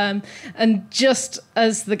 And just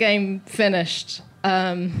as the game finished,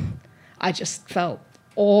 I just felt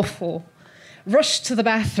awful. Rushed to the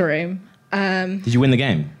bathroom. Did you win the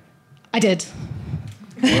game? I did.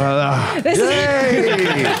 Well,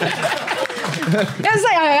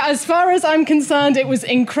 as far as I'm concerned, it was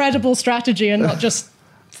incredible strategy and not just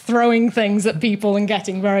throwing things at people and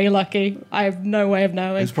getting very lucky. I have no way of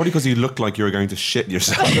knowing. It's probably because you looked like you were going to shit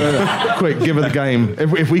yourself. Quick, give her the game.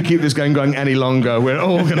 If we keep this game going any longer, we're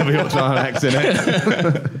all going to be up to our necks in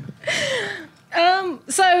it.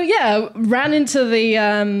 So yeah, ran into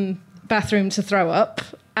the bathroom to throw up,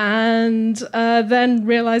 and then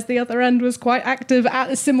realised the other end was quite active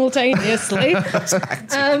simultaneously.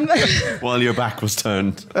 While your back was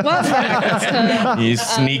turned. You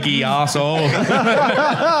sneaky arsehole.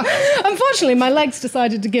 Unfortunately, my legs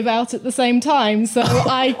decided to give out at the same time, so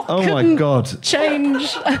I couldn't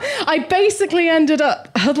change. I basically ended up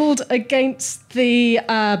huddled against the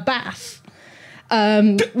bath.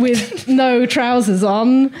 With no trousers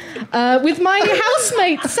on, with my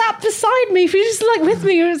housemate sat beside me. She was just like with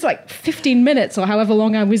me. It was like 15 minutes or however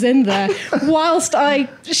long I was in there, whilst I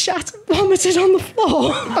shat and vomited on the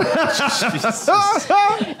floor.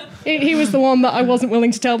 He was the one that I wasn't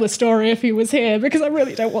willing to tell the story if he was here, because I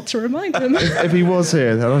really don't want to remind him. If he was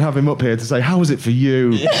here, then I'd have him up here to say, how was it for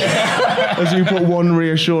you? As you put one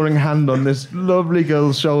reassuring hand on this lovely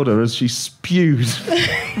girl's shoulder as she spewed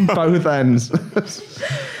both ends.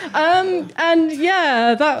 And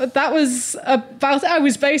yeah, that was about it. I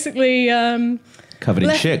was basically... Covered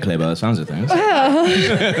in shit, Claire, by the sounds of things.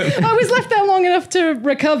 I was left there long enough to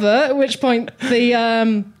recover, at which point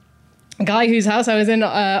the guy whose house I was in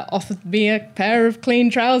offered me a pair of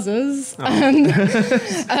clean trousers and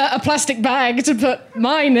a plastic bag to put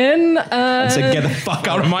mine in. And said, get the fuck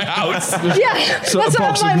out of my house. Yeah,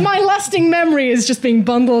 that's my lasting memory is just being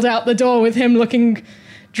bundled out the door with him looking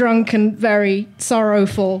drunk and very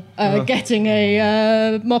sorrowful, getting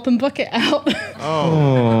a mop and bucket out.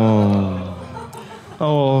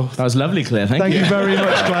 Oh, that was lovely, Claire. Thank you. Thank you very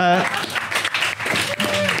much, Claire.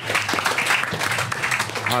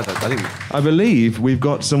 I believe we've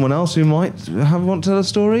got someone else who might want to tell a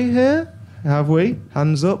story here. Have we?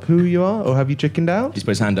 Hands up, who you are, or have you chickened out? Just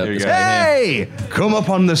put his hand up. Hey! Come up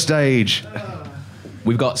on the stage.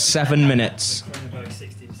 We've got 7 minutes.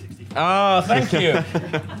 Oh, thank you.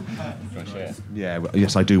 Yeah, well,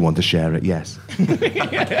 yes, I do want to share it, yes.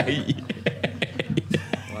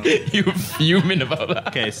 You were fuming about that.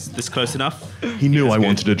 Okay, is this close enough? He knew I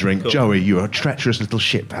wanted a drink. Cool. Joey, you're a treacherous little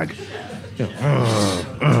shitbag.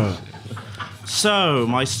 So,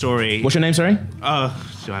 my story... What's your name, sorry? Do I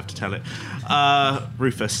have to tell it?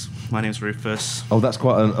 Rufus. My name's Rufus. Oh, that's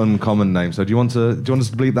quite an uncommon name. So do you want us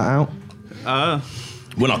to bleep that out?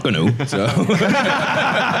 We're not going to, so...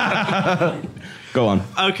 Go on.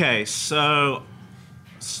 Okay, so...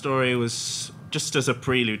 Story was... Just as a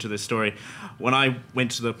prelude to this story, when I went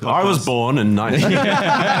to the podcast... I was born in 19... All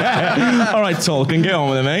right, Tolkien, get on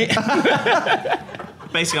with it, mate.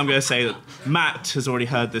 Basically, I'm going to say that Matt has already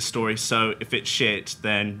heard this story, so if it's shit,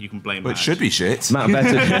 then you can blame Matt. It should be shit. Matt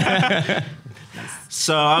better.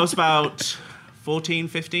 So I was about 14,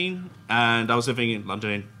 15, and I was living in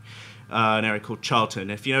London in an area called Charlton.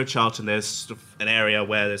 If you know Charlton, there's sort of an area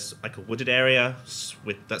where there's like a wooded area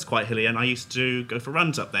that's quite hilly, and I used to go for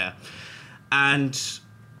runs up there. And...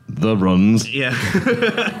 The runs. Yeah.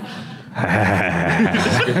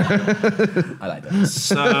 I like that.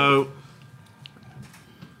 So...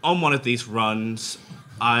 On one of these runs,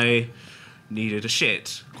 I needed a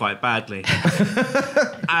shit quite badly.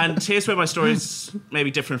 And here's where my story is maybe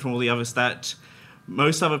different from all the others, that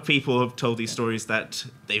most other people have told these stories that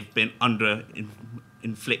they've been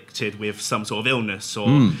inflicted with some sort of illness,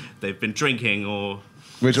 or they've been drinking, or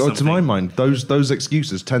which, to my mind, those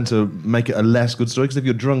excuses tend to make it a less good story, because if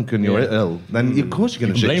you're drunk and you're ill, then of course you're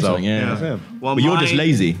going to shit yourself. Yeah. Well, but you're just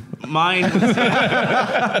lazy. Mine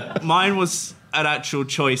was an actual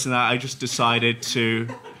choice, and I just decided to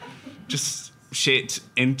just shit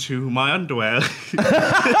into my underwear. Who the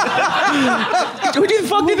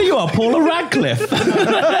fuck do you think you are, Paula Radcliffe?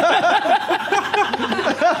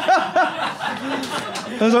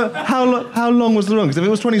 I was like, how long was the run? Because if it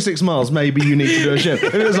was 26 miles, maybe you need to do a shit.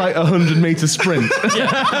 If it was like a 100-metre sprint.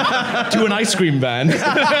 To an ice cream van.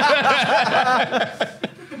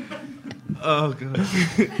 Oh, God.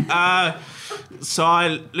 So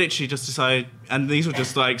I literally just decided, and these were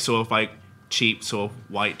just like sort of like cheap sort of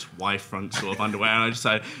white Y-front sort of underwear, and I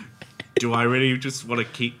decided, do I really just want to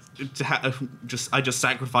keep, I just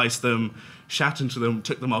sacrificed them, shat into them,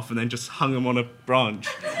 took them off, and then just hung them on a branch.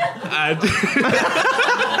 And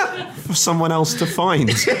for someone else to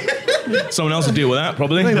find. Someone else to deal with that,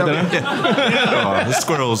 probably. I don't know. Oh, the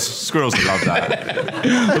squirrels would love that.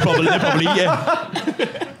 They're probably,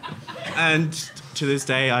 yeah. And to this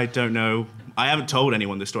day, I don't know. I haven't told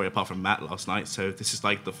anyone this story apart from Matt last night, so this is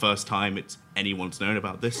like the first time anyone's known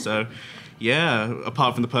about this. So, yeah,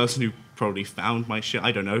 apart from the person who probably found my shit,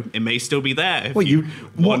 I don't know. It may still be there.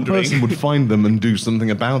 What person would find them and do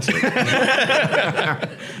something about it?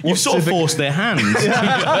 You sort of forced their hands.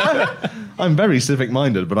 I'm very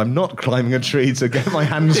civic-minded, but I'm not climbing a tree to get my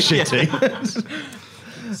hands shitty.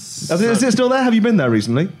 Is it still there? Have you been there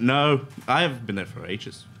recently? No, I haven't been there for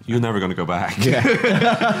ages. You're never going to go back.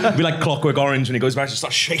 It'd be like Clockwork Orange when he goes back and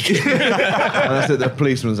starts shaking. And that's it. The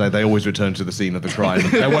policemen say they always return to the scene of the crime.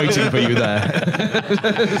 They're waiting for you there.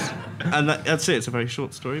 And that's it. It's a very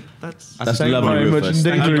short story, but that's That's Thank you lovely, very much Rufus. indeed,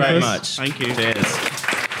 Thank you very Rufus. much. Thank you. Cheers.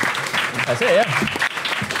 That's it, yeah.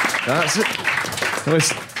 That's it.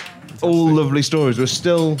 It's all lovely stories. We're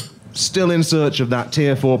still in search of that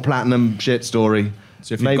tier 4 platinum shit story.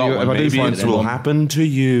 So if you've got one, if I do maybe find It will someone, happen to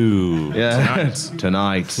you.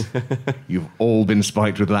 tonight. You've all been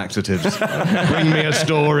spiked with laxatives. Bring me a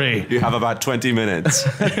story. You have about 20 minutes.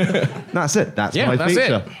 That's it. That's Yeah, my that's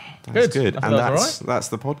feature. it. That's good. I And thought that was that's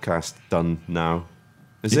the podcast done now.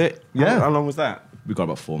 Is it? Yeah. How long was that? We've got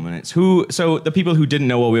about 4 minutes. So the people who didn't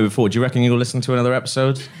know what we were before, do you reckon you'll listen to another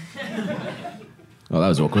episode? Oh, that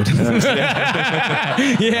was awkward. yeah,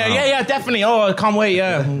 definitely. Oh, I can't wait,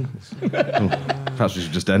 yeah. Perhaps we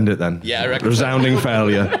should just end it then. Yeah, I reckon so. Resounding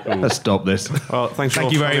failure. Let's stop this. Well, thank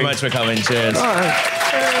Thank you very much for coming. Cheers. All right.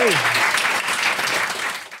 Hey.